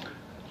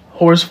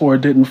Horace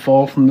Ford didn't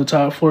fall from the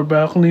top floor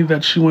balcony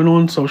that she went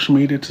on social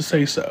media to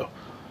say so.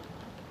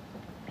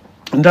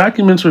 In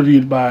documents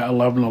reviewed by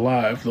 11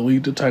 Alive, the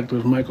lead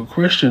detective Michael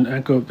Christian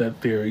echoed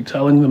that theory,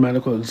 telling the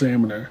medical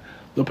examiner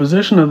the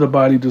position of the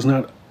body does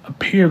not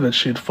appear that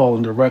she had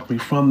fallen directly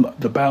from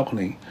the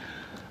balcony,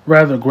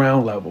 rather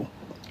ground level.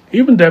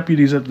 Even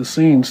deputies at the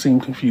scene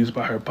seemed confused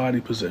by her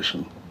body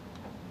position.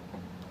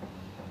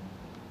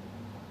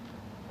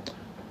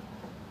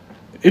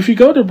 If you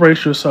go to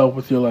brace yourself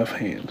with your left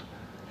hand,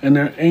 and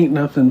there ain't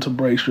nothing to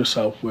brace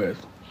yourself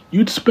with,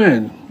 you'd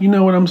spin. You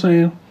know what I'm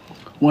saying?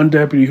 One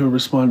deputy who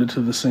responded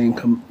to the scene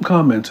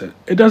commented,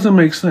 "It doesn't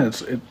make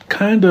sense. It's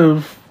kind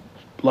of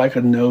like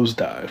a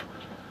nosedive."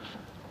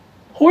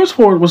 Horace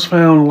Ford was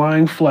found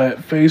lying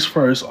flat, face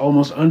first,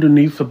 almost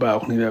underneath the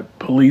balcony that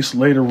police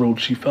later ruled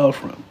she fell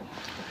from.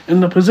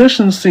 And the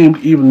position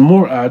seemed even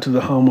more odd to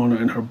the homeowner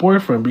and her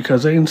boyfriend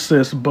because they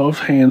insist both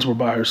hands were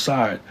by her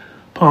side,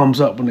 palms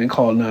up when they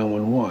called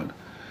 911.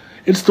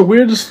 It's the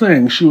weirdest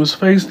thing. She was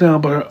face down,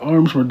 but her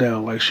arms were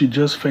down like she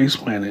just face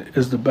planted,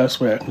 is the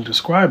best way I can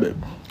describe it,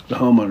 the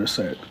homeowner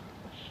said.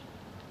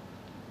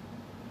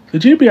 The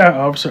GBI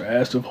officer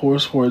asked if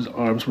Horace Ford's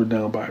arms were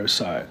down by her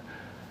side.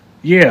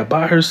 "Yeah,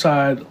 by her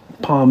side,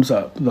 palms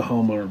up," the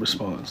homeowner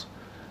responds.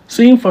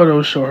 Scene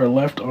photos show her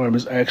left arm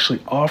is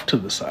actually off to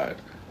the side.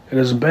 It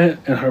is bent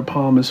and her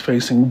palm is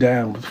facing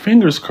down with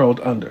fingers curled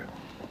under.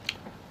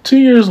 2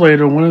 years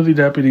later, one of the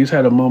deputies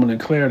had a moment of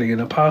clarity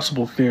and a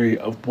possible theory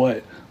of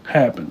what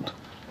happened.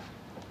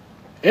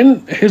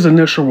 In his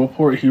initial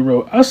report, he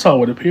wrote, "I saw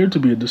what appeared to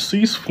be a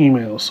deceased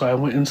female, so I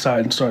went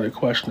inside and started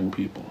questioning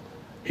people."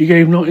 He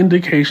gave no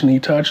indication he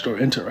touched or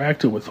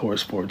interacted with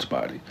Horace Ford's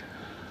body.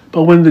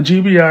 But when the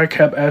GBI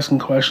kept asking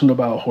questions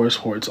about Horace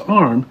Ford's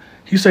arm,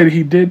 he said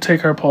he did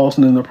take her pulse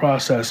and in the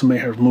process may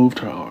have moved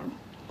her arm.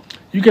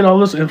 You get all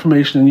this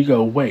information and you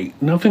go, wait,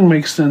 nothing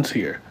makes sense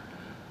here,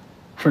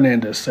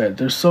 Fernandez said.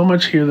 There's so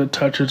much here that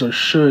touches or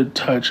should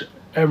touch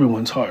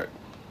everyone's heart.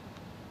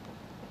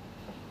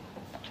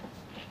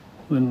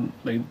 Then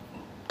they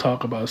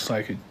talk about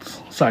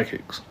psychics.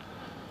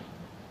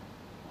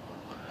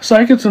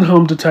 Psychics and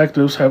home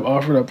detectives have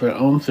offered up their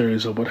own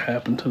theories of what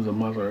happened to the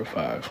mother of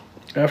five.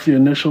 After the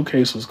initial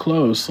case was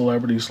closed,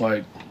 celebrities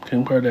like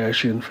Kim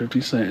Kardashian,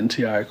 50 Cent, and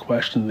T.I.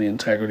 questioned the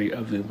integrity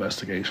of the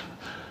investigation.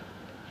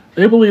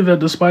 They believe that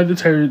despite the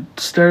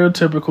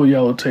stereotypical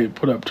yellow tape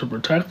put up to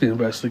protect the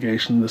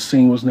investigation, the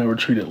scene was never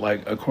treated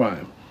like a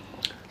crime.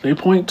 They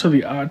point to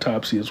the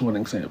autopsy as one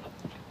example.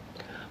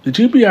 The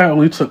GBI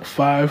only took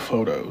 5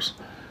 photos,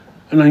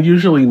 an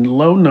unusually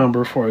low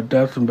number for a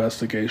death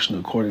investigation,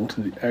 according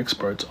to the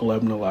experts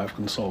 11 Alive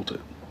consulted.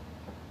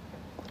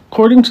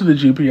 According to the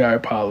GBI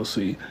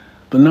policy,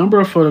 the number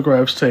of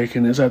photographs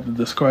taken is at the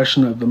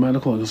discretion of the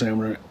medical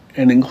examiner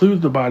and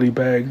include the body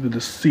bag, the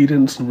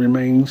decedent's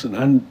remains,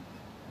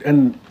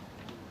 and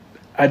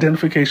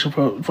identification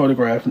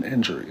photograph and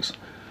injuries.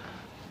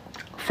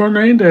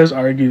 Fernandez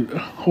argued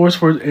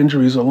Horsford's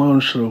injuries alone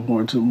should have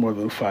warranted more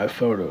than 5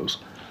 photos,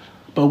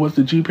 but what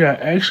the GBI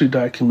actually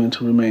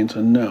documented remains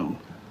unknown.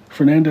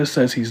 Fernandez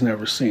says he's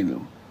never seen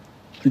them.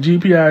 The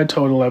GBI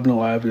told 11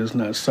 Alive it is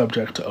not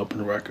subject to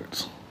open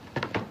records.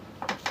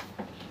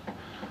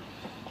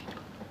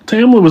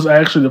 Tamla was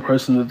actually the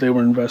person that they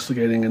were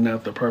investigating and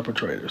not the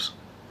perpetrators.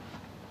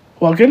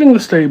 While getting the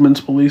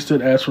statements, police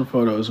did ask for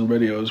photos and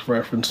videos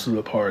reference to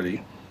the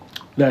party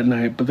that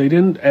night, but they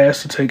didn't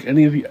ask to take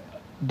any of the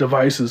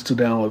devices to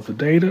download the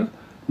data,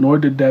 nor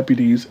did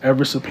deputies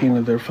ever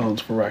subpoena their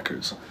phones for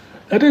records.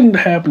 That didn't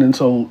happen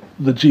until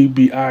the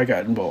GBI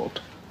got involved.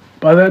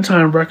 By that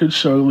time, records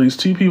showed at least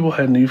 2 people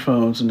had new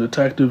phones, and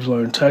detectives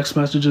learned text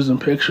messages and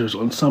pictures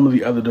on some of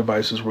the other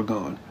devices were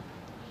gone.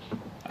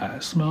 I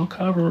smell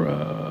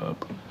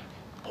cover-up.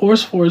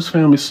 Horsford's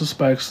family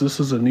suspects this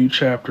is a new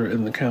chapter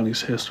in the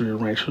county's history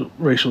of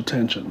racial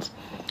tensions.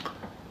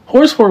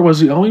 Horsford was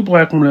the only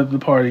black woman at the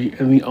party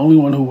and the only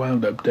one who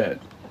wound up dead.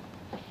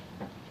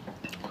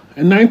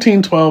 In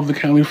 1912, the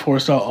county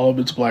forced out all of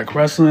its black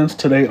residents.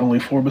 Today, only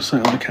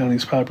 4% of the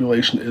county's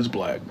population is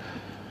black,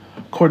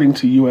 according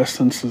to U.S.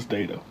 Census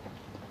data.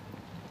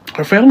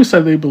 Her family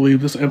said they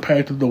believe this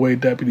impacted the way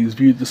deputies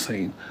viewed the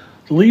scene.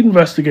 The lead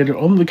investigator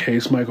on the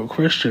case, Michael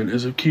Christian,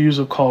 is accused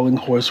of calling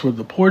Horsford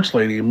the porch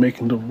lady and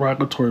making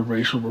derogatory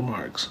racial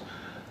remarks.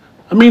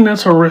 I mean,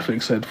 that's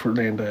horrific, said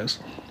Fernandez.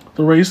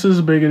 The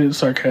racist, bigoted,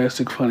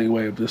 sarcastic, funny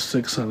way of this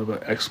sick son of an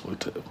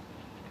expletive.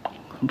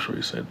 I'm sure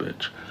he said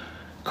bitch.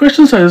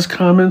 Christian said his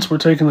comments were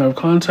taken out of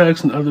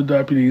context and other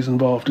deputies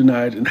involved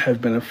denied and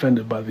have been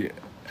offended by the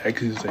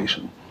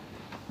accusation.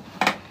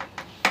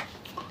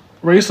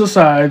 Race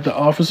aside, the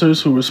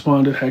officers who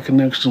responded had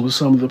connections with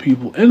some of the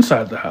people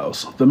inside the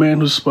house. The man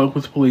who spoke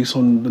with police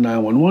on the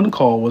 911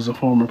 call was a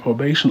former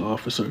probation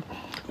officer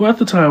who at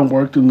the time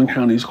worked in the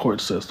county's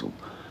court system.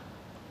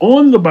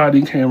 On the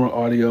body camera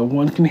audio,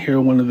 one can hear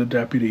one of the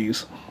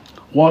deputies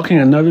walking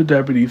another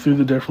deputy through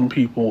the different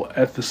people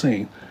at the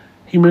scene.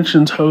 He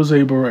mentions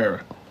Jose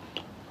Barrera.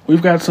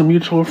 We've got some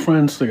mutual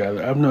friends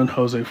together. I've known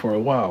Jose for a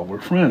while. We're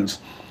friends,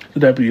 the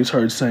deputy is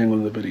heard saying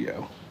on the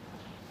video.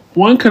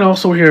 One can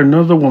also hear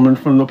another woman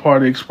from the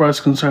party express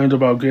concerns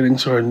about getting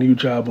to her new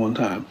job on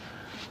time.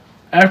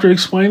 After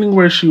explaining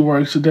where she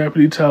works, the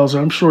deputy tells her,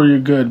 I'm sure you're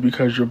good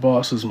because your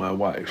boss is my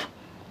wife.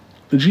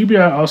 The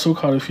GBI also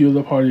caught a few of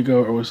the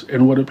partygoers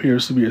in what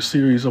appears to be a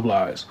series of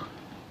lies.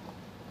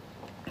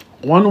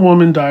 One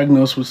woman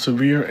diagnosed with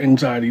severe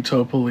anxiety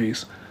told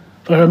police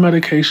that her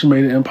medication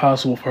made it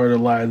impossible for her to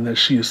lie and that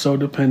she is so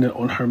dependent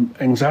on her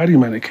anxiety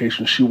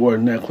medication she wore a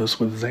necklace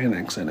with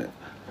Xanax in it.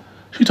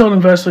 She told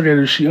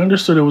investigators she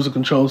understood it was a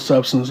controlled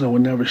substance and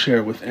would never share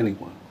it with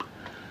anyone.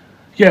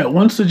 Yet,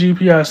 once the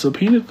GPI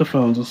subpoenaed the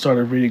phones and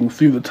started reading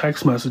through the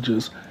text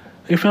messages,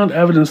 they found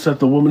evidence that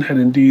the woman had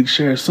indeed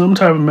shared some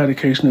type of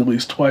medication at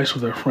least twice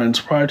with her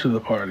friends prior to the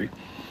party,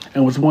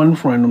 and with one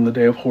friend on the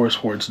day of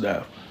Horsford's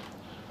death.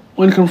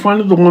 When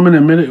confronted, the woman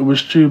admitted it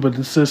was true, but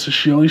insisted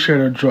she only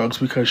shared her drugs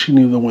because she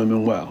knew the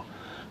women well.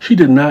 She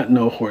did not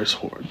know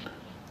Horsford.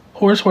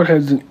 Horsford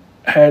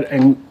had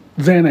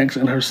Xanax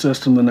in her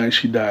system the night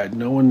she died.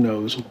 No one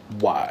knows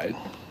why.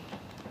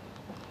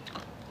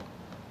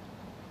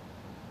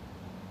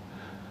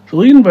 The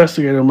lead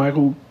investigator,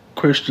 Michael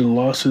Christian,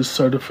 lost his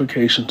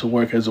certification to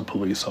work as a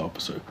police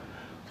officer.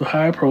 The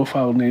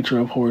high-profile nature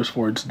of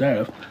Horsford's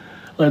death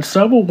led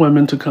several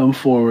women to come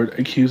forward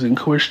accusing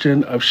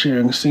Christian of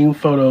sharing scene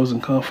photos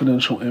and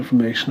confidential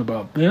information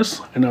about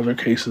this and other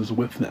cases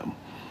with them.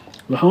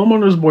 The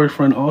homeowner's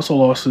boyfriend also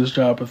lost his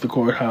job at the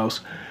courthouse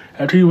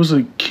after he was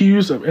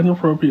accused of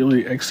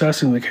inappropriately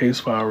accessing the case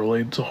file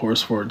related to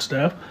Horsford's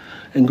death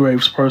and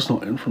Graves'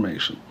 personal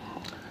information.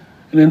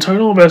 An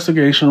internal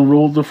investigation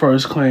ruled the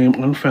first claim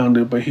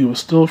unfounded, but he was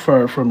still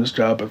fired from his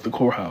job at the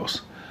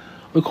courthouse.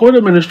 The court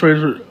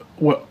administrator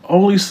would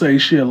only say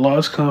she had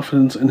lost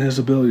confidence in his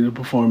ability to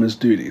perform his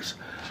duties.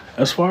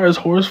 As far as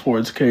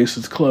Horsford's case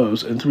is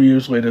closed, and 3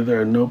 years later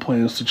there are no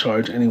plans to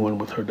charge anyone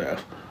with her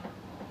death.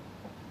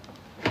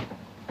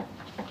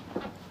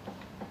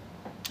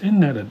 Isn't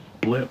that a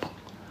blip?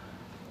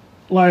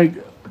 Like,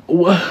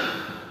 what?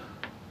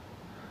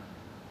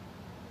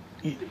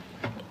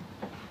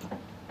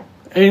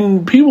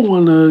 And people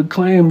want to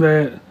claim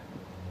that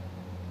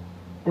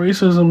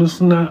racism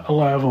is not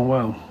alive and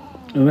well,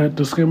 and that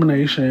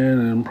discrimination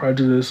and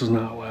prejudice is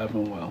not alive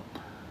and well.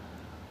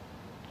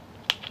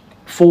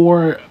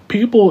 For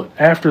people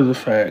after the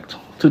fact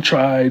to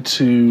try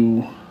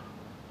to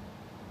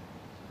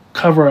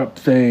cover up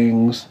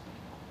things,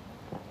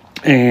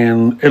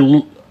 and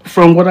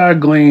from what I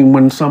glean,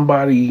 when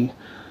somebody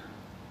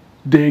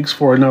digs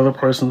for another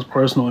person's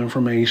personal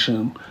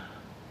information,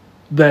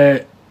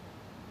 that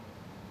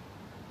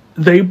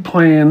they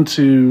plan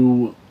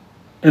to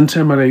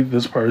intimidate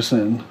this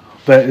person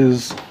that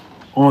is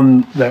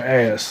on their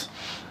ass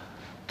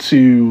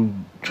to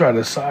try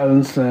to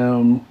silence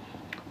them,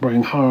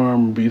 bring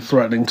harm, be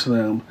threatening to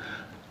them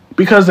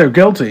because they're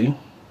guilty.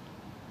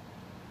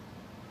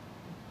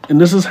 And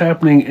this is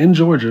happening in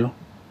Georgia.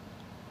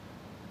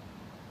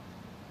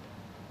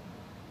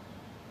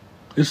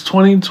 It's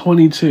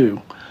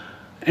 2022.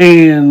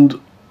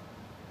 And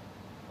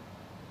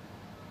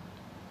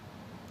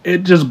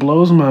it just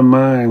blows my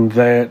mind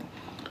that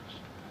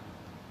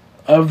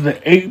of the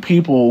 8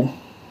 people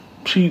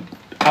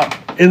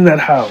in that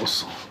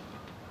house,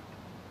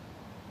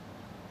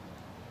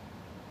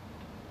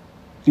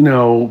 you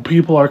know,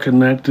 people are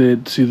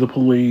connected to the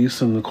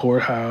police and the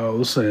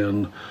courthouse,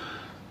 and,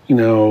 you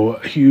know,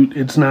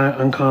 it's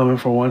not uncommon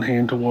for one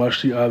hand to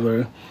wash the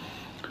other.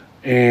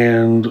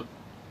 And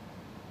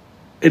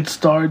it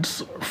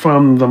starts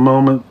from the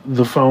moment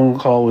the phone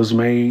call is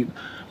made,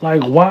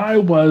 Like, why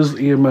was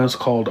EMS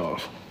called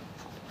off?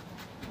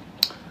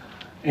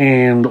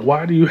 And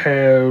why do you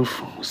have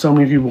so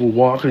many people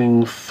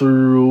walking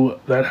through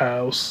that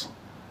house,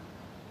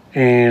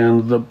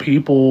 and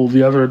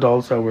the other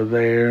adults that were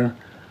there,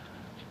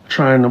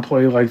 trying to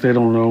play like they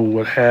don't know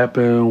what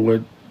happened,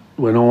 what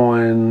went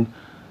on?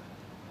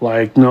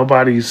 Like,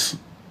 nobody's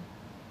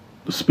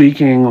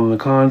speaking on the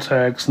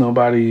context.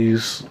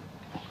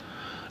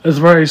 It's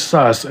very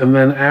sus. And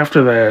then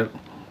after that,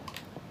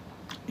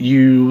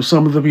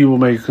 some of the people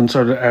make a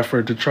concerted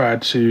effort to try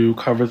to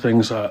cover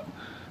things up.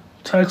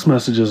 Text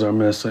messages are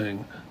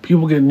missing.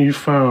 People get new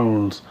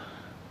phones.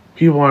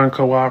 People aren't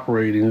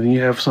cooperating. Then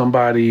you have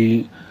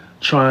somebody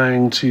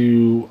trying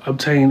to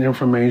obtain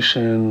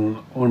information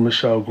on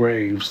Michelle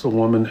Graves, the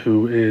woman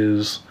who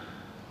is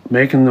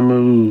making the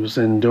moves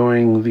and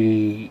going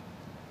the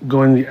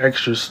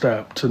extra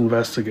step to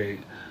investigate.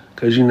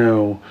 Because,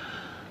 in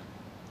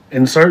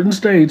certain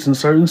states, in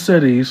certain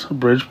cities,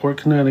 Bridgeport,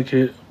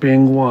 Connecticut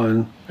being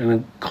one,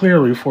 and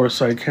clearly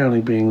Forsyth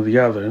County being the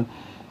other,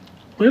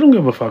 they don't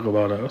give a fuck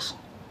about us.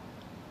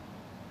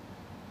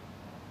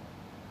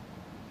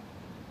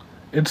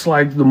 It's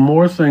like the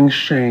more things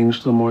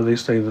change, the more they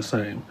stay the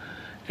same.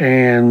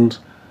 And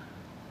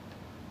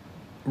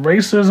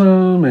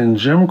racism and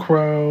Jim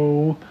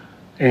Crow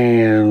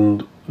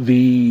and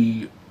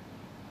the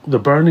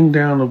burning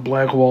down of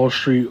Black Wall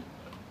Street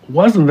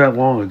wasn't that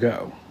long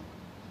ago.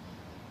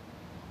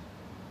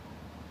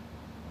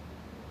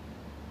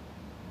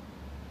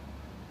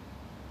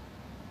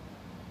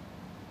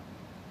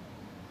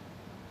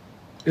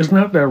 It's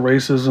not that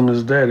racism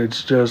is dead.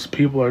 It's just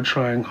people are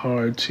trying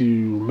hard to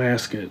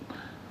mask it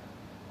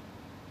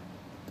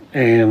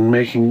and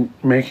making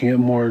it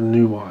more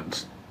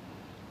nuanced.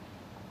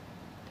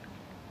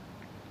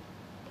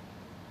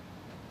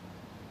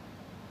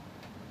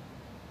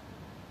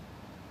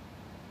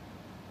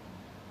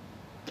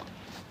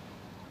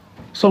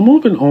 So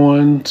moving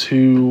on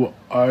to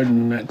our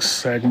next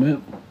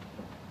segment.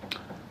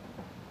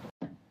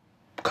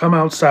 Come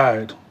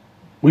outside.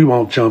 We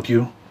won't jump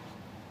you.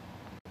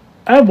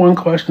 I have one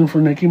question for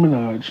Nicki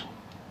Minaj.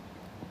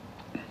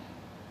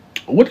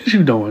 What is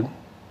you doing?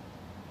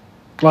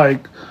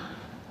 Like,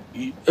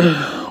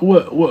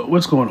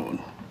 what's going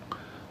on?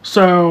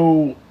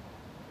 So,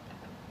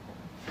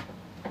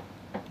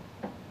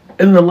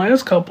 in the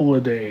last couple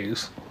of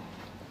days,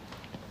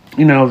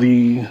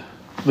 the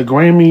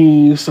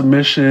Grammy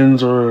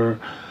submissions or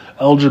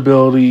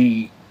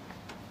eligibility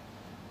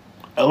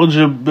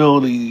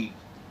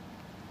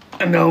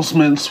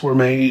announcements were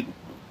made.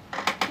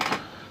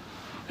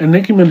 And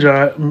Nicki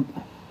Minaj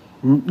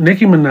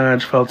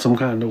felt some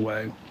kind of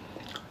way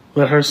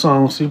that her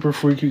song Super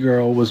Freaky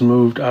Girl was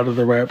moved out of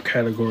the rap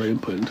category and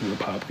put into the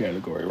pop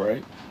category,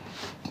 right?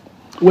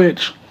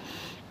 Which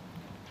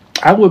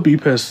I would be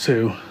pissed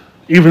too,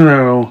 even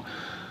though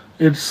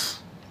it's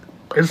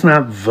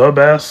not the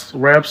best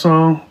rap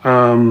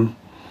song.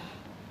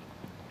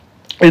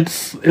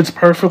 It's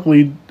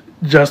perfectly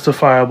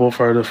justifiable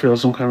for her to feel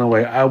some kind of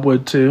way. I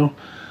would too,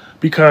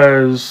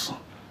 because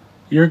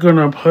you're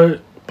gonna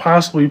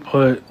possibly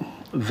put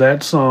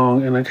that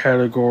song in a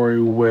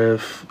category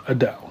with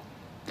Adele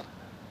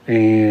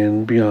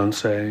and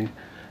Beyonce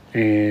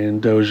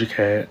and Doja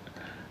Cat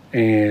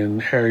and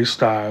Harry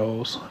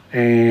Styles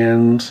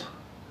and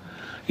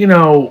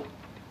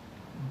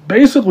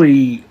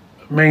basically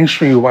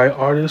mainstream white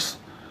artists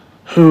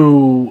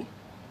who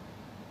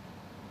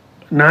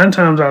 9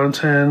 times out of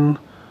 10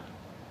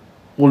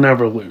 will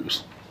never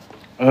lose.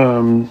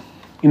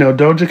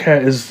 Doja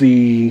Cat is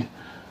the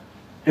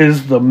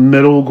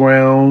middle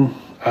ground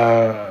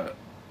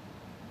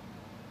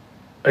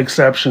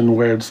exception,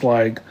 where it's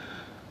like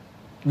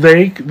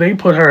they can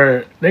put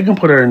her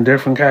in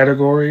different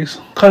categories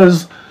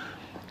because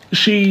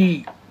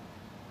she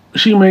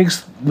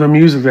makes the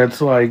music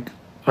that's like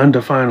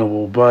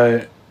undefinable.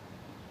 But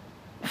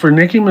for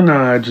Nicki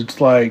Minaj,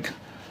 it's like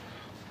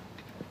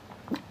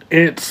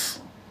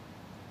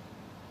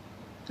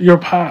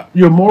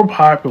you're more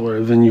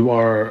popular than you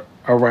are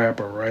a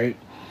rapper, right?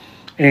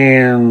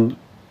 And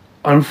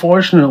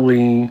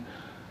unfortunately,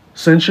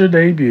 since your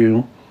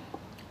debut,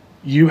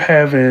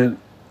 you're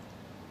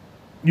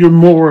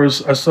more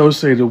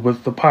associated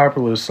with the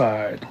popular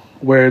side,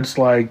 where it's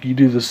like you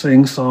do the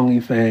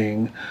sing-songy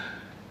thing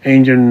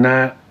and you're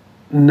not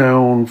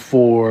known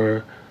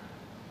for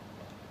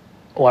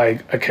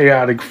like a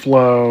chaotic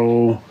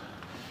flow,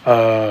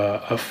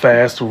 a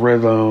fast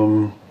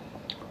rhythm,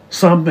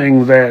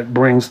 something that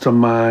brings to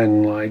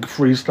mind like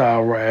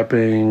freestyle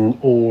rapping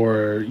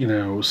or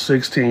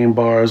 16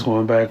 bars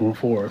going back and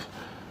forth.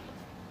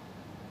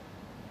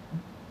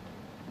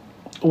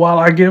 While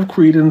I give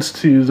credence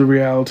to the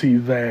reality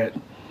that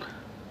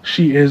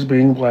she is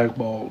being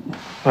blackballed,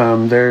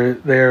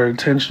 they're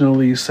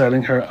intentionally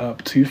setting her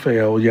up to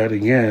fail yet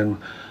again,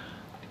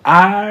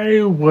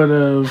 I would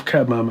have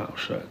kept my mouth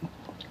shut,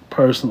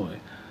 personally.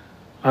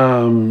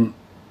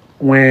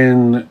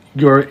 When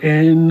you're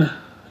in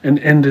an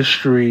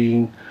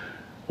industry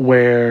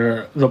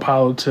where the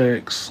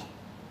politics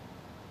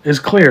is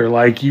clear,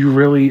 like you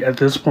really, at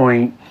this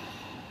point,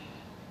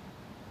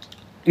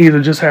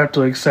 either just have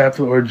to accept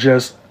it or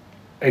just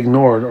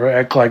ignore it or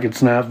act like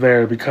it's not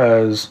there,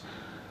 because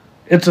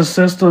it's a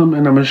system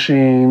and a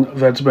machine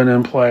that's been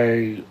in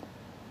play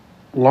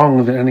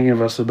longer than any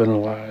of us have been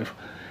alive.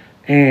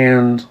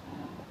 And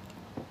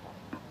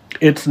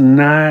it's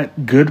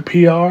not good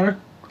PR.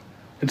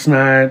 It's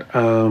not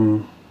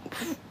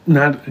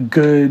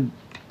good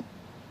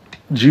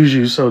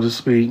juju, so to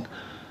speak,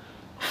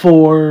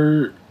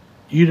 for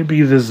you to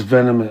be this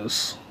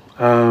venomous.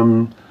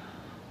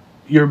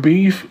 Your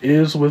beef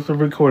is with the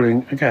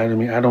Recording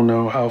Academy. I don't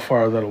know how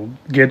far that'll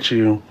get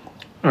you,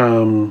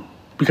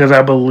 because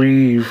I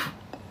believe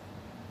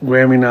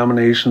Grammy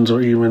nominations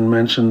or even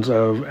mentions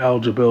of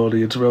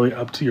eligibility, it's really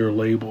up to your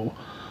label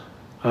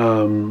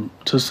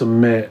to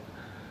submit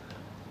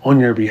on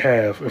your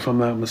behalf, if I'm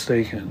not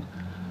mistaken.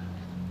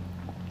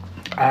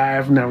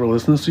 I've never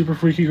listened to Super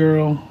Freaky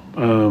Girl.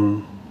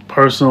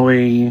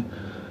 Personally,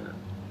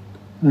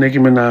 Nicki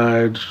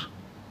Minaj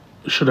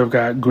should have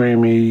got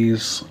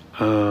Grammys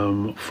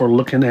for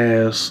Looking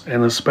Ass,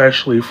 and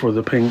especially for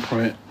the Pink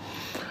Print.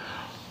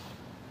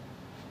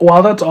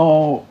 While that's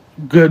all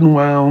good and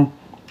well,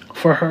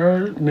 for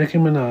her, Nicki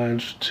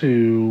Minaj,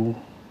 to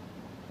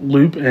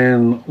loop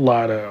in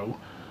Lotto,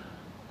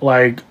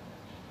 like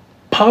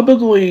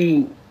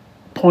publicly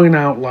point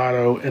out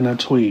Lotto in a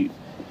tweet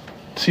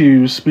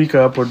to speak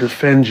up or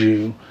defend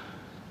you,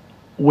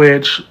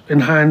 which in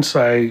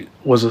hindsight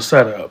was a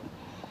setup,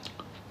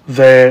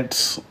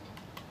 that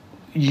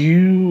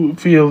you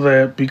feel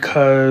that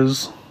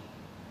because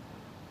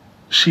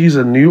she's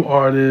a new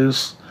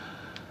artist,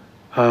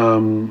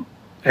 and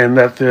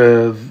that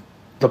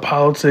the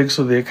politics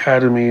of the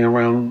Academy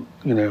around,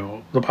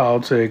 the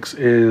politics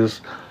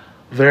is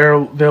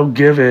they'll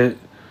give it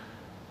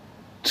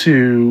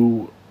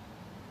to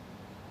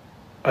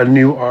a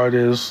new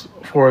artist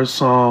for a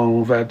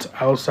song that's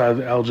outside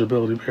the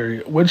eligibility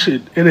period, which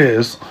it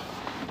is.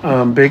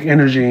 Big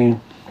Energy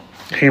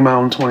came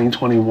out in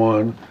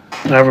 2021.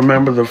 And I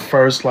remember the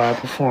first live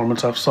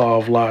performance I saw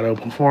of Lotto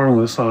performing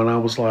this song. I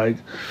was like,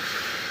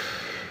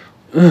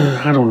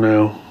 I don't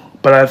know.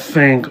 But I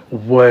think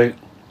what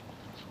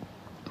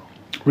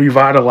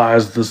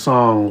revitalized the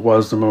song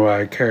was the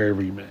Mariah Carey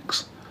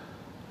remix.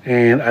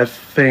 And I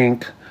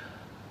think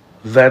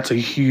that's a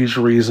huge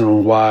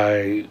reason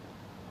why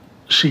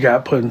she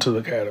got put into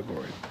the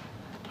category.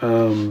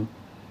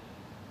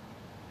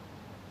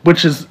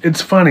 Which is,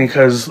 it's funny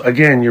because,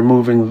 again, you're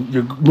moving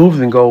the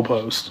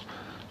goalpost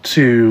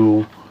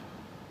to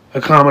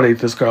accommodate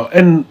this girl.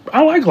 And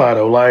I like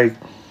Lotto. Like,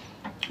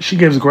 she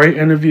gives great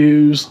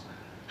interviews.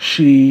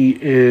 She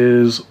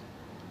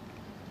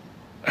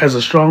has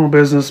a strong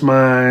business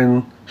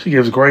mind. She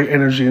gives great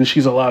energy, and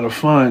she's a lot of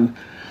fun.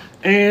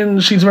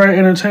 And she's very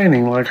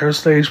entertaining. Like, her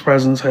stage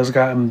presence has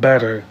gotten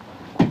better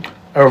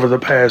over the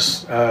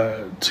past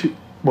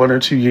 1 or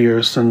 2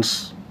 years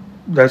since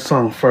that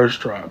song first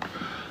dropped.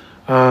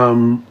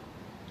 And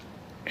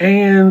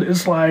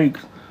it's like,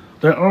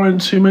 there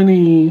aren't too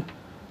many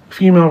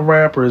female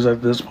rappers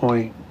at this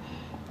point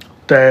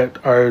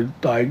that are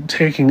like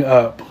taking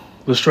up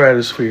the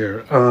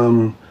stratosphere.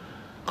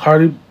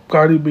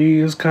 Cardi B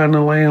is kind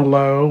of laying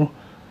low.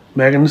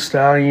 Megan Thee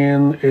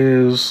Stallion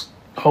is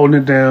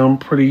holding it down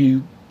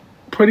pretty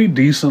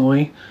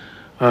decently.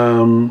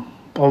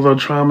 Although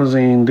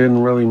Traumazine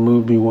didn't really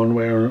move me one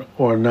way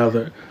or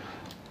another.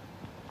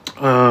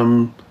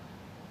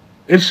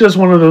 It's just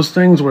one of those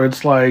things where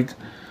it's like,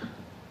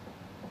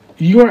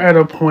 you're at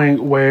a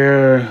point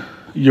where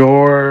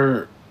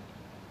you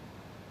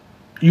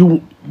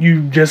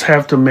just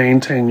have to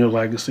maintain your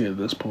legacy at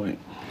this point.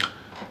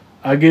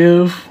 I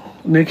give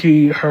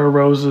Nicki her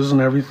roses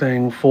and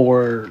everything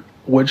for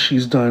what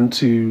she's done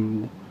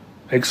to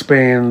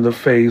expand the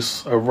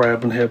face of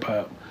rap and hip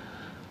hop.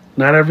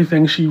 Not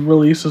everything she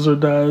releases or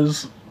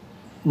does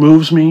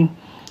moves me,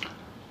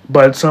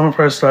 but some of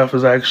her stuff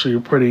is actually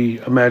pretty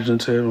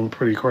imaginative and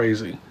pretty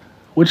crazy,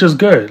 which is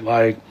good.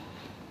 Like,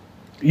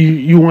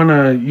 you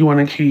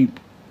wanna keep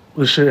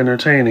the shit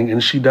entertaining,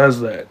 and she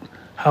does that.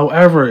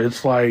 However,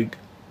 it's like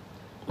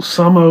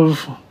some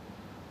of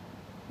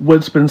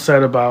what's been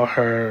said about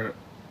her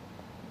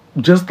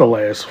just the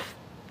last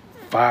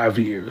 5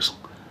 years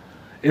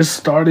is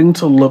starting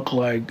to look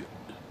like,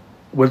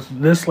 with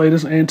this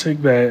latest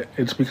antic, that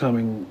it's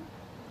becoming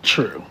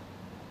true.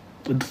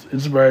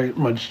 It's very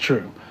much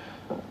true.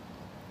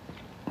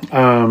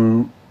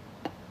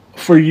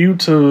 For you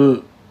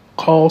to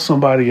call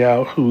somebody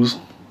out who's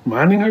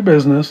minding her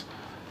business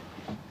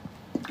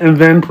and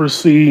then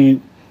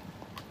proceed,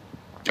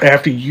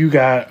 after you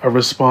got a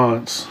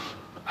response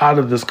out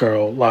of this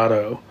girl,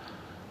 Lotto,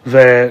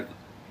 that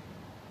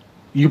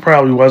you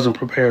probably wasn't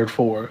prepared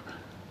for,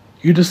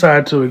 you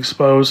decide to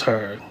expose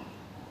her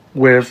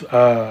with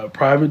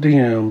private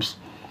DMs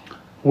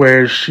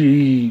where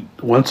she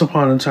once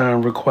upon a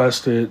time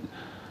requested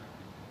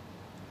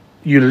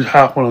you to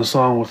hop on a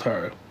song with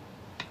her.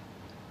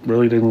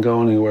 Really didn't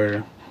go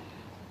anywhere.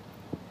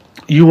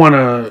 You want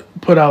to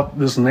put out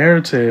this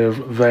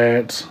narrative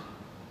that,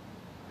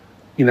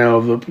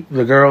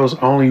 the girls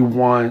only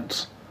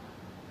want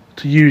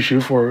to use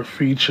you for a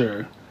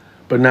feature,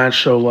 but not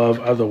show love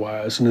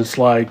otherwise. And it's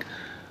like,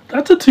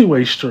 that's a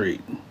two-way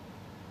street.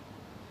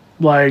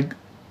 Like,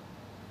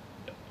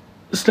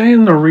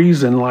 staying the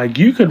reason, like,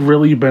 you could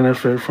really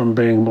benefit from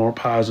being more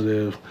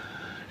positive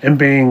and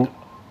being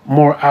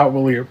more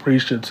outwardly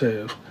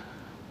appreciative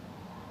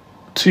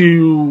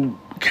to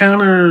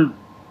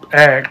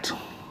counteract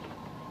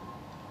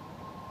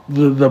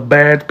the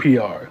bad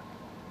PR.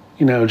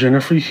 You know,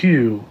 Jennifer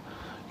Hugh,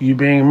 you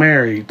being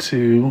married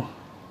to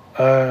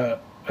a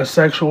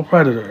sexual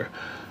predator,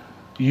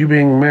 you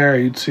being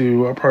married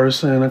to a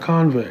person, a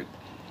convict,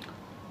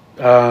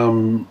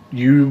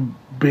 you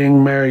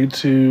being married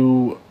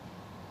to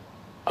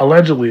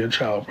allegedly a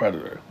child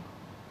predator.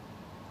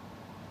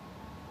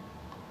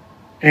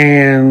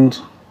 And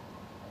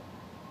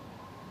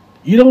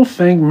you don't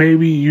think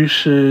maybe you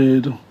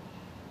should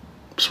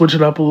switch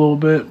it up a little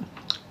bit?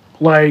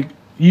 Like,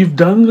 you've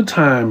done the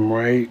time,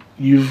 right?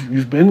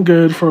 You've been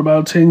good for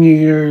about 10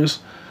 years.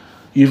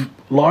 You've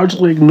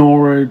largely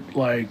ignored,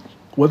 like,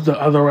 what the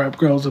other rap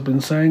girls have been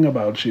saying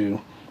about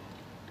you.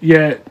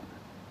 Yet,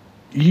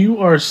 you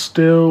are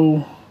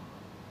still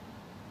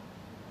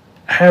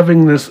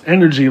having this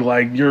energy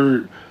like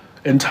you're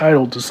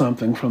entitled to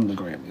something from the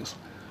Grammys.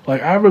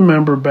 Like, I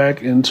remember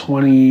back in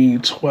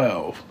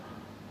 2012,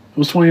 it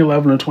was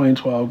 2011 or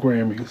 2012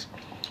 Grammys,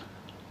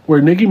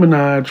 where Nicki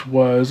Minaj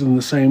was in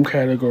the same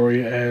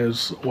category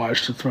as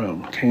Watch the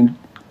Throne,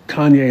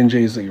 Kanye and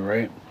Jay-Z,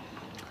 right?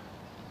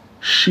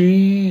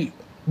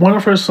 One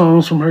of her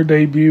songs from her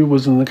debut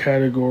was in the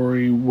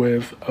category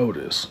with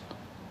Otis.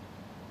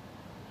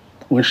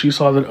 When she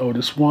saw that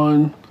Otis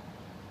won,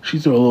 she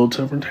threw a little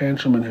temper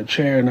tantrum in her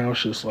chair, and I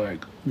was just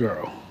like,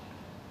 girl,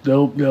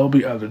 there'll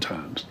be other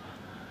times.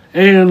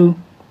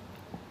 And,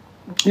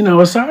 you know,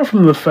 aside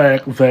from the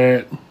fact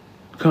that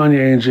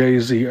Kanye and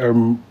Jay-Z are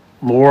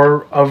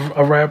more of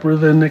a rapper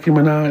than Nicki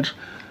Minaj,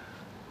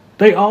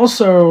 they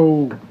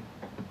also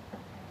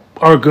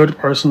are good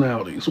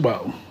personalities.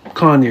 Well,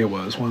 Kanye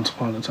was once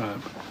upon a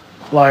time.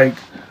 Like,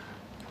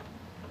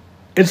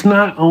 it's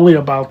not only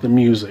about the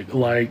music.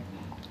 Like,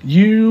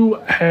 you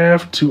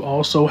have to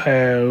also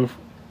have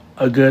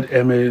a good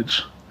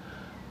image,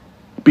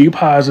 be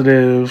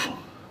positive,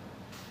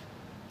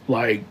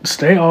 like,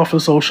 stay off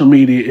of social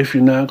media if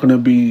you're not going to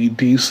be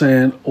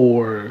decent,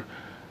 or,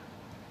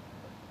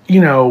 you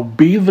know,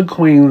 be the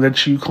queen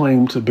that you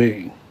claim to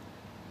be.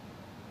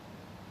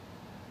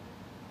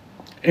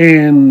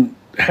 And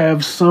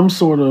have some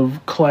sort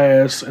of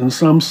class and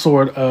some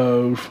sort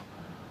of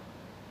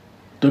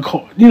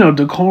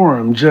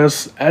decorum,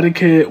 just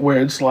etiquette,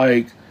 where it's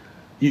like,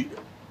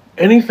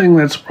 anything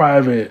that's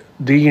private,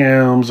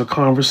 DMs, a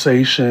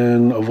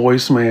conversation, a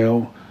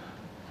voicemail,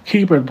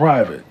 keep it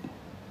private.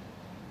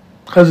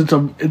 Because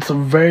it's a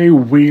very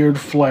weird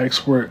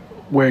flex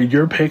where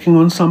you're picking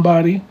on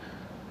somebody,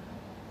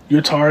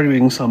 you're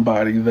targeting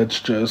somebody that's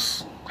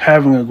just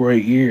having a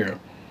great year,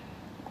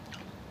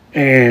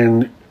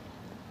 and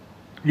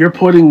you're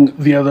putting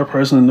the other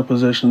person in the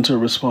position to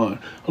respond.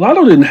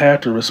 Lotto didn't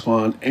have to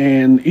respond,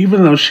 and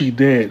even though she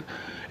did,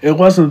 it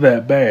wasn't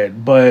that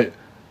bad, but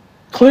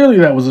clearly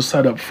that was a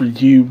setup for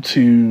you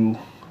to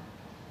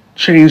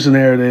change the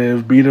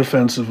narrative, be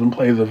defensive, and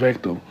play the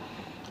victim.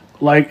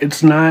 Like,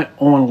 it's not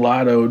on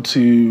Lotto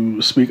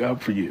to speak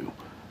up for you.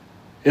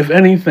 If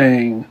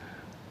anything,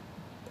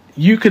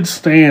 you could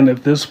stand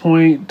at this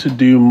point to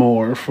do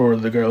more for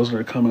the girls that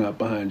are coming up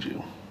behind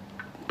you.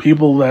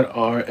 People that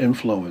are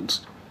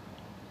influenced.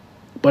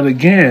 But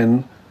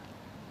again,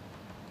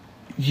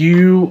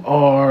 you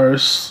are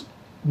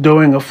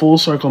doing a full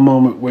circle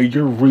moment where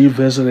you're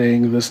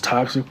revisiting this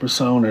toxic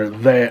persona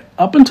that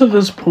up until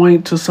this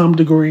point, to some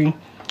degree,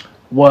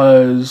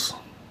 was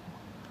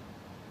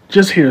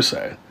just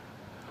hearsay.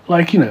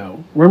 Like, you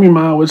know, Remy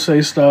Ma would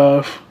say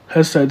stuff,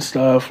 has said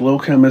stuff, Lil'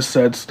 Kim has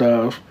said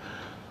stuff,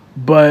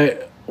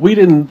 but we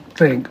didn't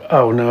think,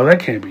 oh no, that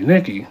can't be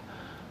Nicki.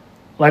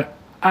 Like,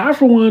 I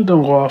for one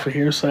don't go off of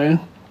hearsay,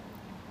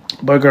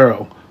 but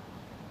girl,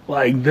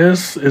 like,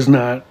 this is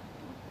not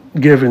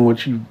giving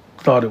what you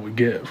thought it would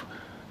give.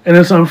 And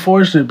it's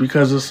unfortunate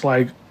because it's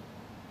like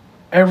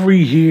every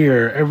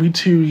year, every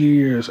 2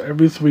 years,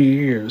 every 3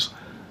 years,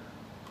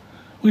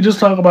 we just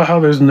talk about how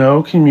there's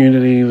no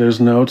community,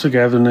 there's no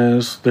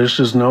togetherness, there's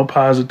just no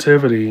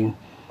positivity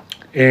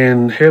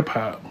in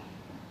hip-hop.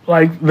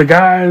 Like, the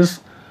guys,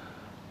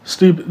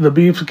 the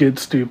beefs get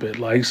stupid.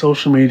 Like,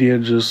 social media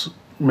just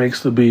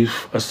makes the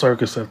beef a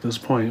circus at this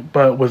point.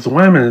 But with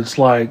women, it's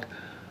like,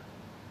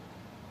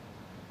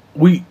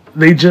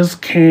 they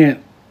just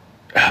can't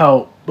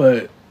help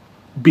but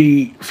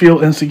feel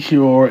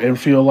insecure and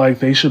feel like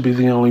they should be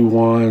the only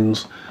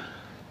ones.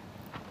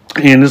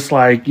 And it's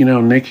like, you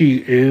know,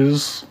 Nicki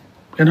is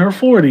in her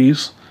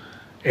 40s,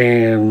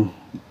 and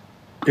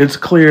it's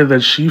clear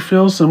that she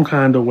feels some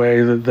kind of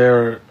way that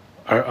there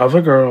are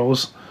other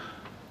girls,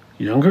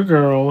 younger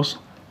girls,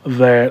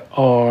 that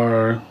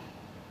are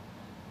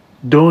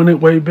doing it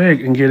way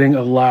big and getting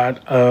a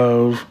lot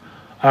of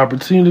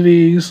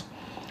opportunities,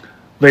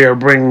 They are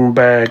bringing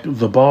back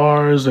the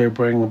bars, they're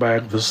bringing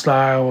back the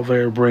style,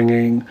 they're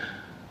bringing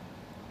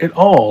it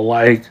all,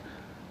 like,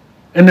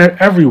 and they're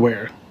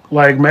everywhere.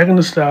 Like, Megan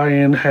Thee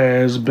Stallion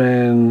has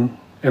been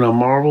in a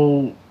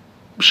Marvel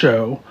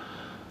show,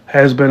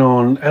 has been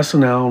on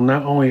SNL,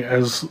 not only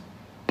as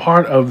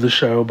part of the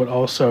show, but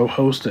also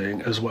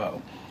hosting as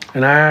well.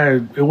 And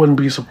it wouldn't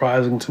be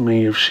surprising to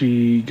me if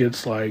she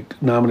gets, like,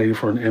 nominated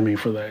for an Emmy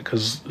for that,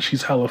 because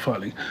she's hella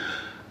funny.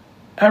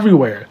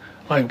 Everywhere.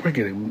 Like, we're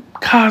getting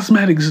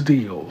cosmetics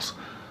deals.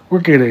 We're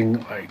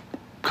getting, like,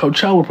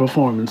 Coachella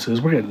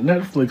performances. We're getting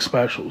Netflix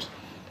specials.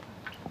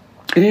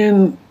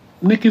 And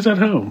Nicki's at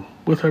home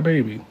with her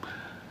baby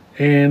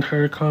and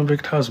her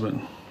convict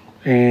husband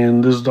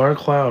and this dark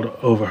cloud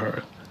over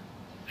her.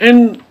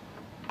 And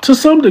to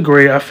some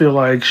degree, I feel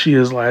like she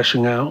is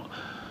lashing out.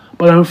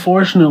 But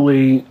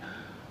unfortunately,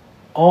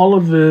 all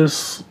of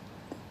this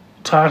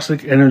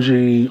toxic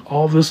energy,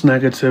 all this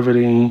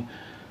negativity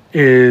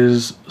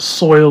is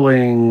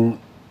soiling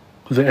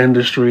the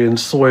industry and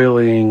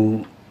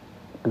soiling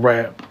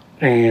rap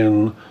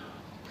and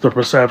the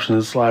perception.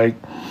 It's like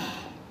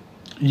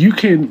you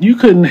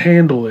couldn't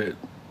handle it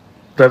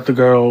that the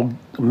girl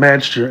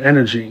matched your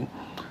energy,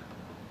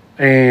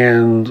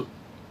 and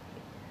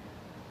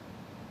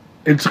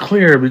it's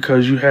clear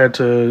because you had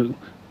to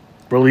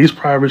release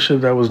private shit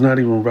that was not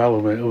even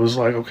relevant. It was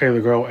like, okay, the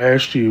girl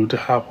asked you to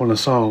hop on a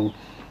song,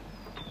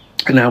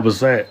 and that was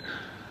that.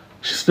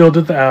 She still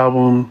did the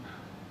album.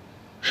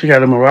 She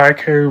got a Mariah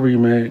Carey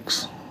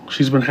remix.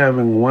 She's been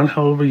having one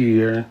hell of a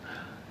year,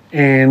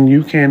 and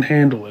you can't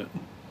handle it.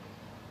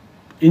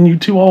 And you're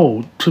too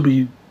old to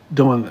be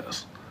doing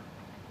this.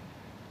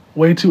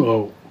 Way too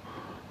old.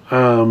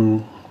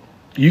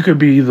 You could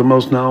be the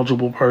most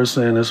knowledgeable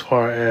person as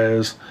far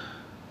as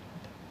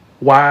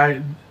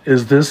why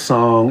is this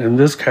song in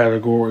this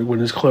category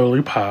when it's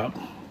clearly pop,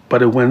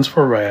 but it wins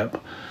for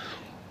rap,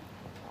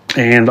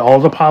 and all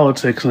the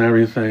politics and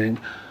everything.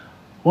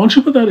 Why don't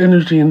you put that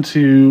energy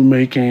into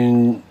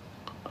making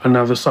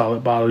another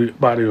solid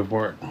body of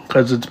work?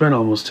 Because it's been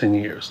almost 10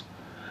 years.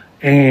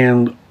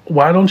 And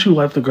why don't you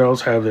let the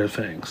girls have their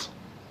things?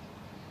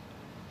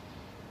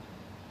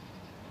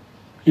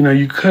 You know,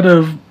 you could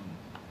have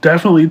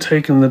definitely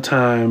taken the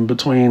time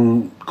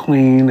between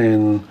Queen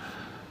and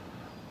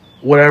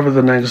whatever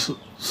the next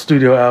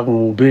studio album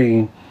will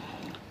be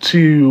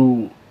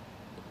to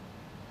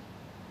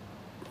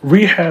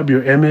rehab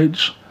your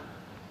image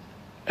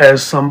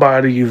as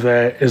somebody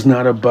that is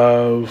not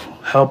above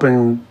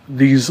helping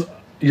these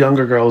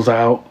younger girls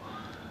out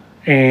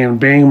and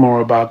being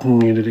more about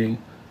community.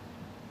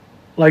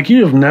 Like,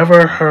 you have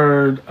never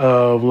heard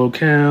of Lil'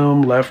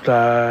 Kim, Left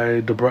Eye,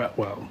 Da Brat,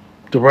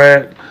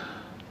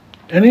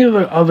 any of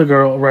the other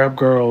rap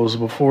girls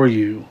before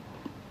you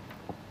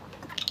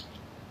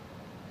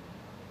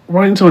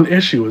run into an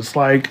issue. It's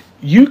like,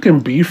 you can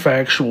be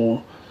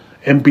factual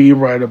and be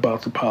right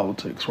about the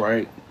politics,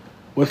 right?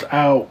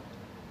 Without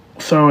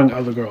throwing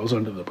other girls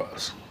under the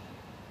bus.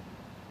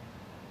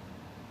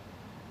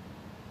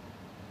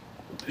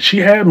 She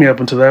had me up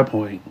until that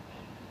point,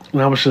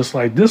 and I was just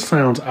like, this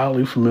sounds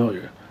oddly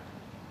familiar.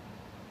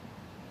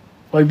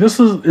 Like, is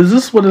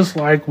this what it's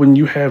like when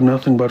you have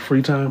nothing but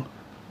free time?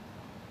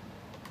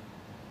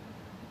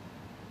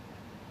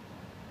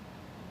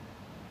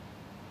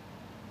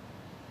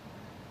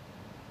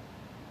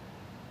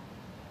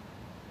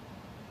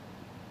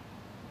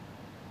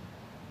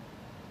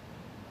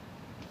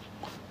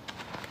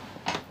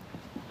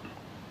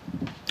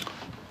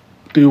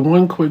 Do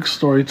one quick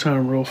story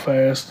time real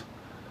fast.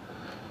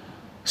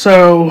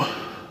 So,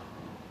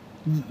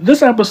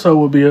 this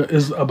episode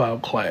is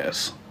about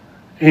class.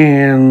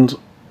 And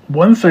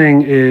one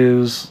thing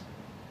is,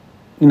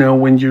 you know,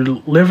 when you're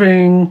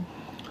living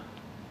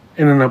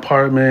in an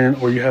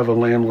apartment or you have a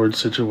landlord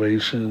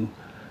situation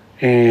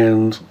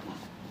and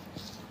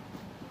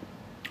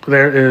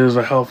there is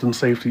a health and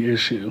safety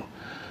issue.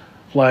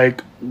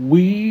 Like,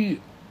 we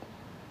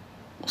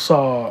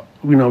saw,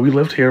 you know, we've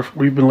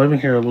been living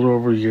here a little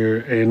over a year,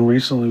 and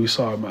recently we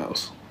saw a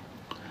mouse.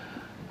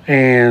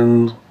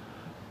 And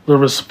the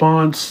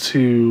response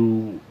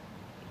to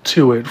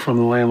it from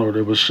the landlord,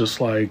 it was just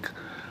like,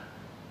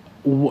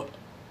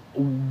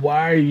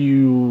 why are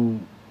you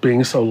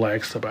being so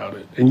lax about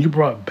it? And you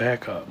brought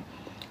back up,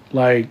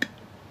 like,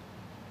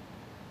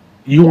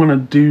 you want to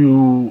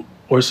do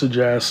or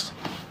suggest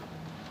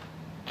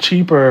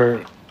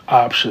cheaper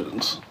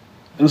options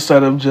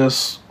instead of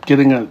just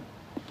getting an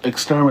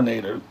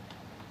exterminator.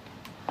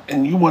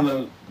 And you want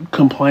to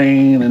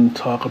complain and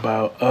talk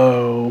about,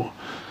 oh,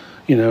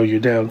 you know, you're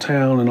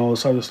downtown and all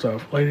this other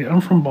stuff. Lady,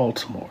 I'm from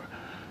Baltimore.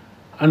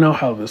 I know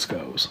how this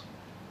goes.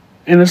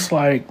 And it's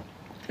like,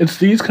 it's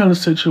these kind of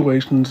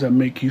situations that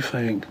make you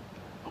think,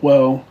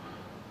 well,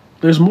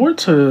 there's more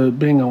to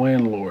being a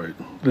landlord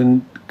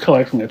than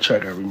collecting a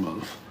check every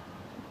month.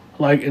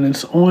 Like, and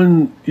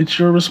it's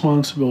your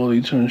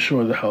responsibility to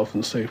ensure the health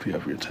and safety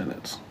of your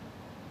tenants.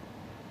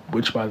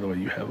 Which, by the way,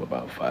 you have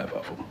about 5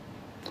 of them.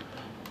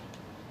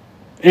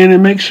 And it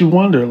makes you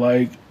wonder,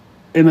 like,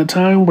 in a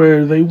time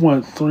where they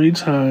want 3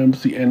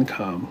 times the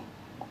income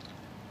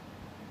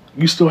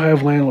you still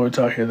have landlords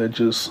out here that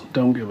just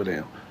don't give a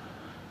damn.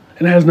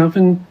 And it has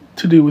nothing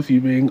to do with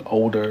you being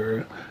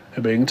older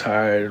and being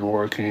tired and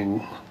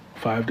working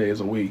 5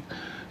 days a week.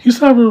 You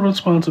still have a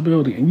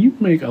responsibility, and you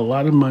make a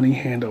lot of money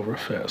hand over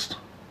fist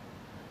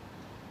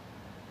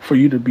for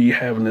you to be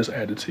having this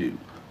attitude.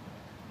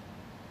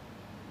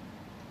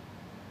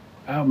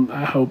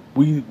 I hope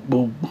we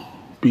will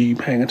be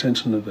paying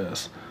attention to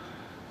this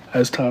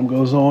as time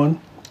goes on.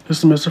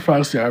 This is Mr.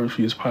 Fox, the I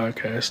Refuse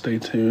podcast. Stay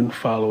tuned,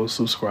 follow, and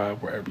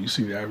subscribe wherever you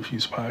see the I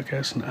Refuse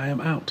podcast, and I am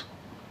out.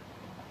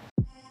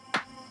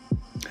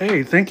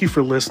 Hey, thank you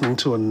for listening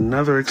to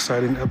another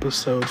exciting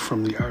episode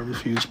from the I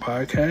Refuse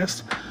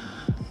podcast.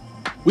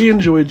 We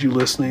enjoyed you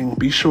listening.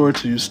 Be sure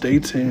to stay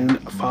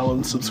tuned, follow,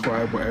 and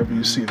subscribe wherever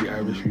you see the I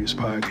Refuse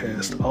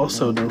podcast.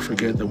 Also, don't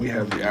forget that we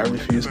have the I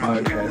Refuse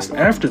podcast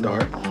After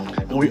Dark,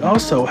 and we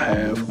also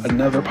have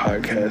another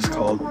podcast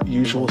called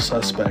Usual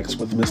Suspects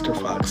with Mr.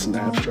 Fox and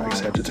Abstract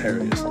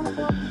Sagittarius.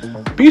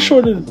 Be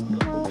sure to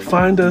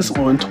find us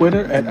on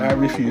Twitter at I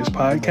Refuse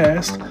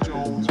Podcast,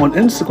 on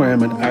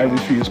Instagram at I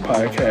Refuse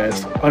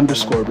Podcast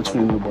 _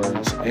 between the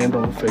words, and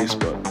on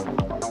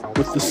Facebook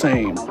with the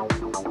same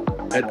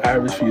at I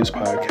Refuse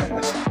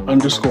Podcast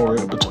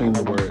 _ between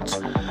the words.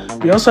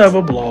 We also have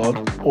a blog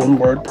on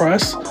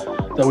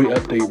WordPress that we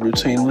update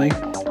routinely.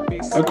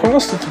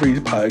 Across the 3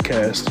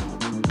 podcasts,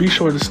 be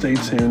sure to stay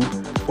tuned,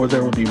 for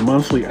there will be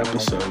monthly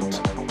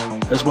episodes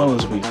as well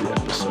as weekly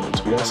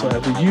episodes. We also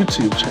have a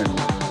YouTube channel,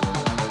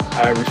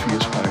 I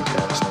Refuse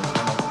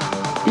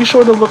Podcast. Be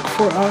sure to look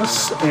for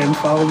us and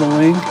follow the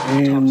link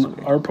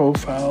in our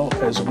profile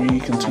as we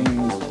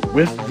continue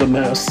with the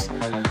mess,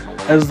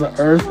 as the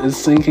earth is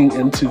sinking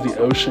into the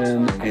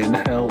ocean and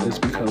hell is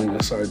becoming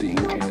a sardine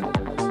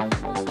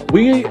can.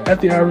 We at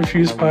the I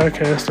Refuse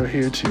podcast are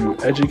here to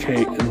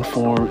educate,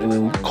 inform,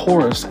 and of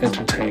course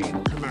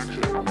entertain.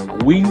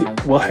 We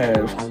will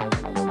have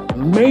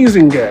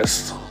amazing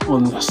guests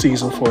on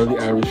season 4 of the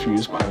I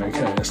Refuse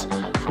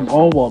podcast from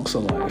all walks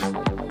of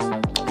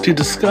life to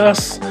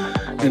discuss,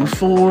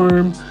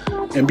 inform,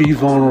 and be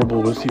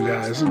vulnerable with you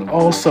guys, and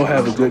also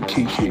have a good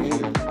kiki.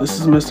 This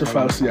is Mr.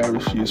 Fox, the I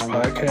Refuse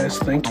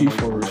podcast. Thank you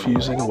for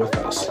refusing with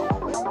us.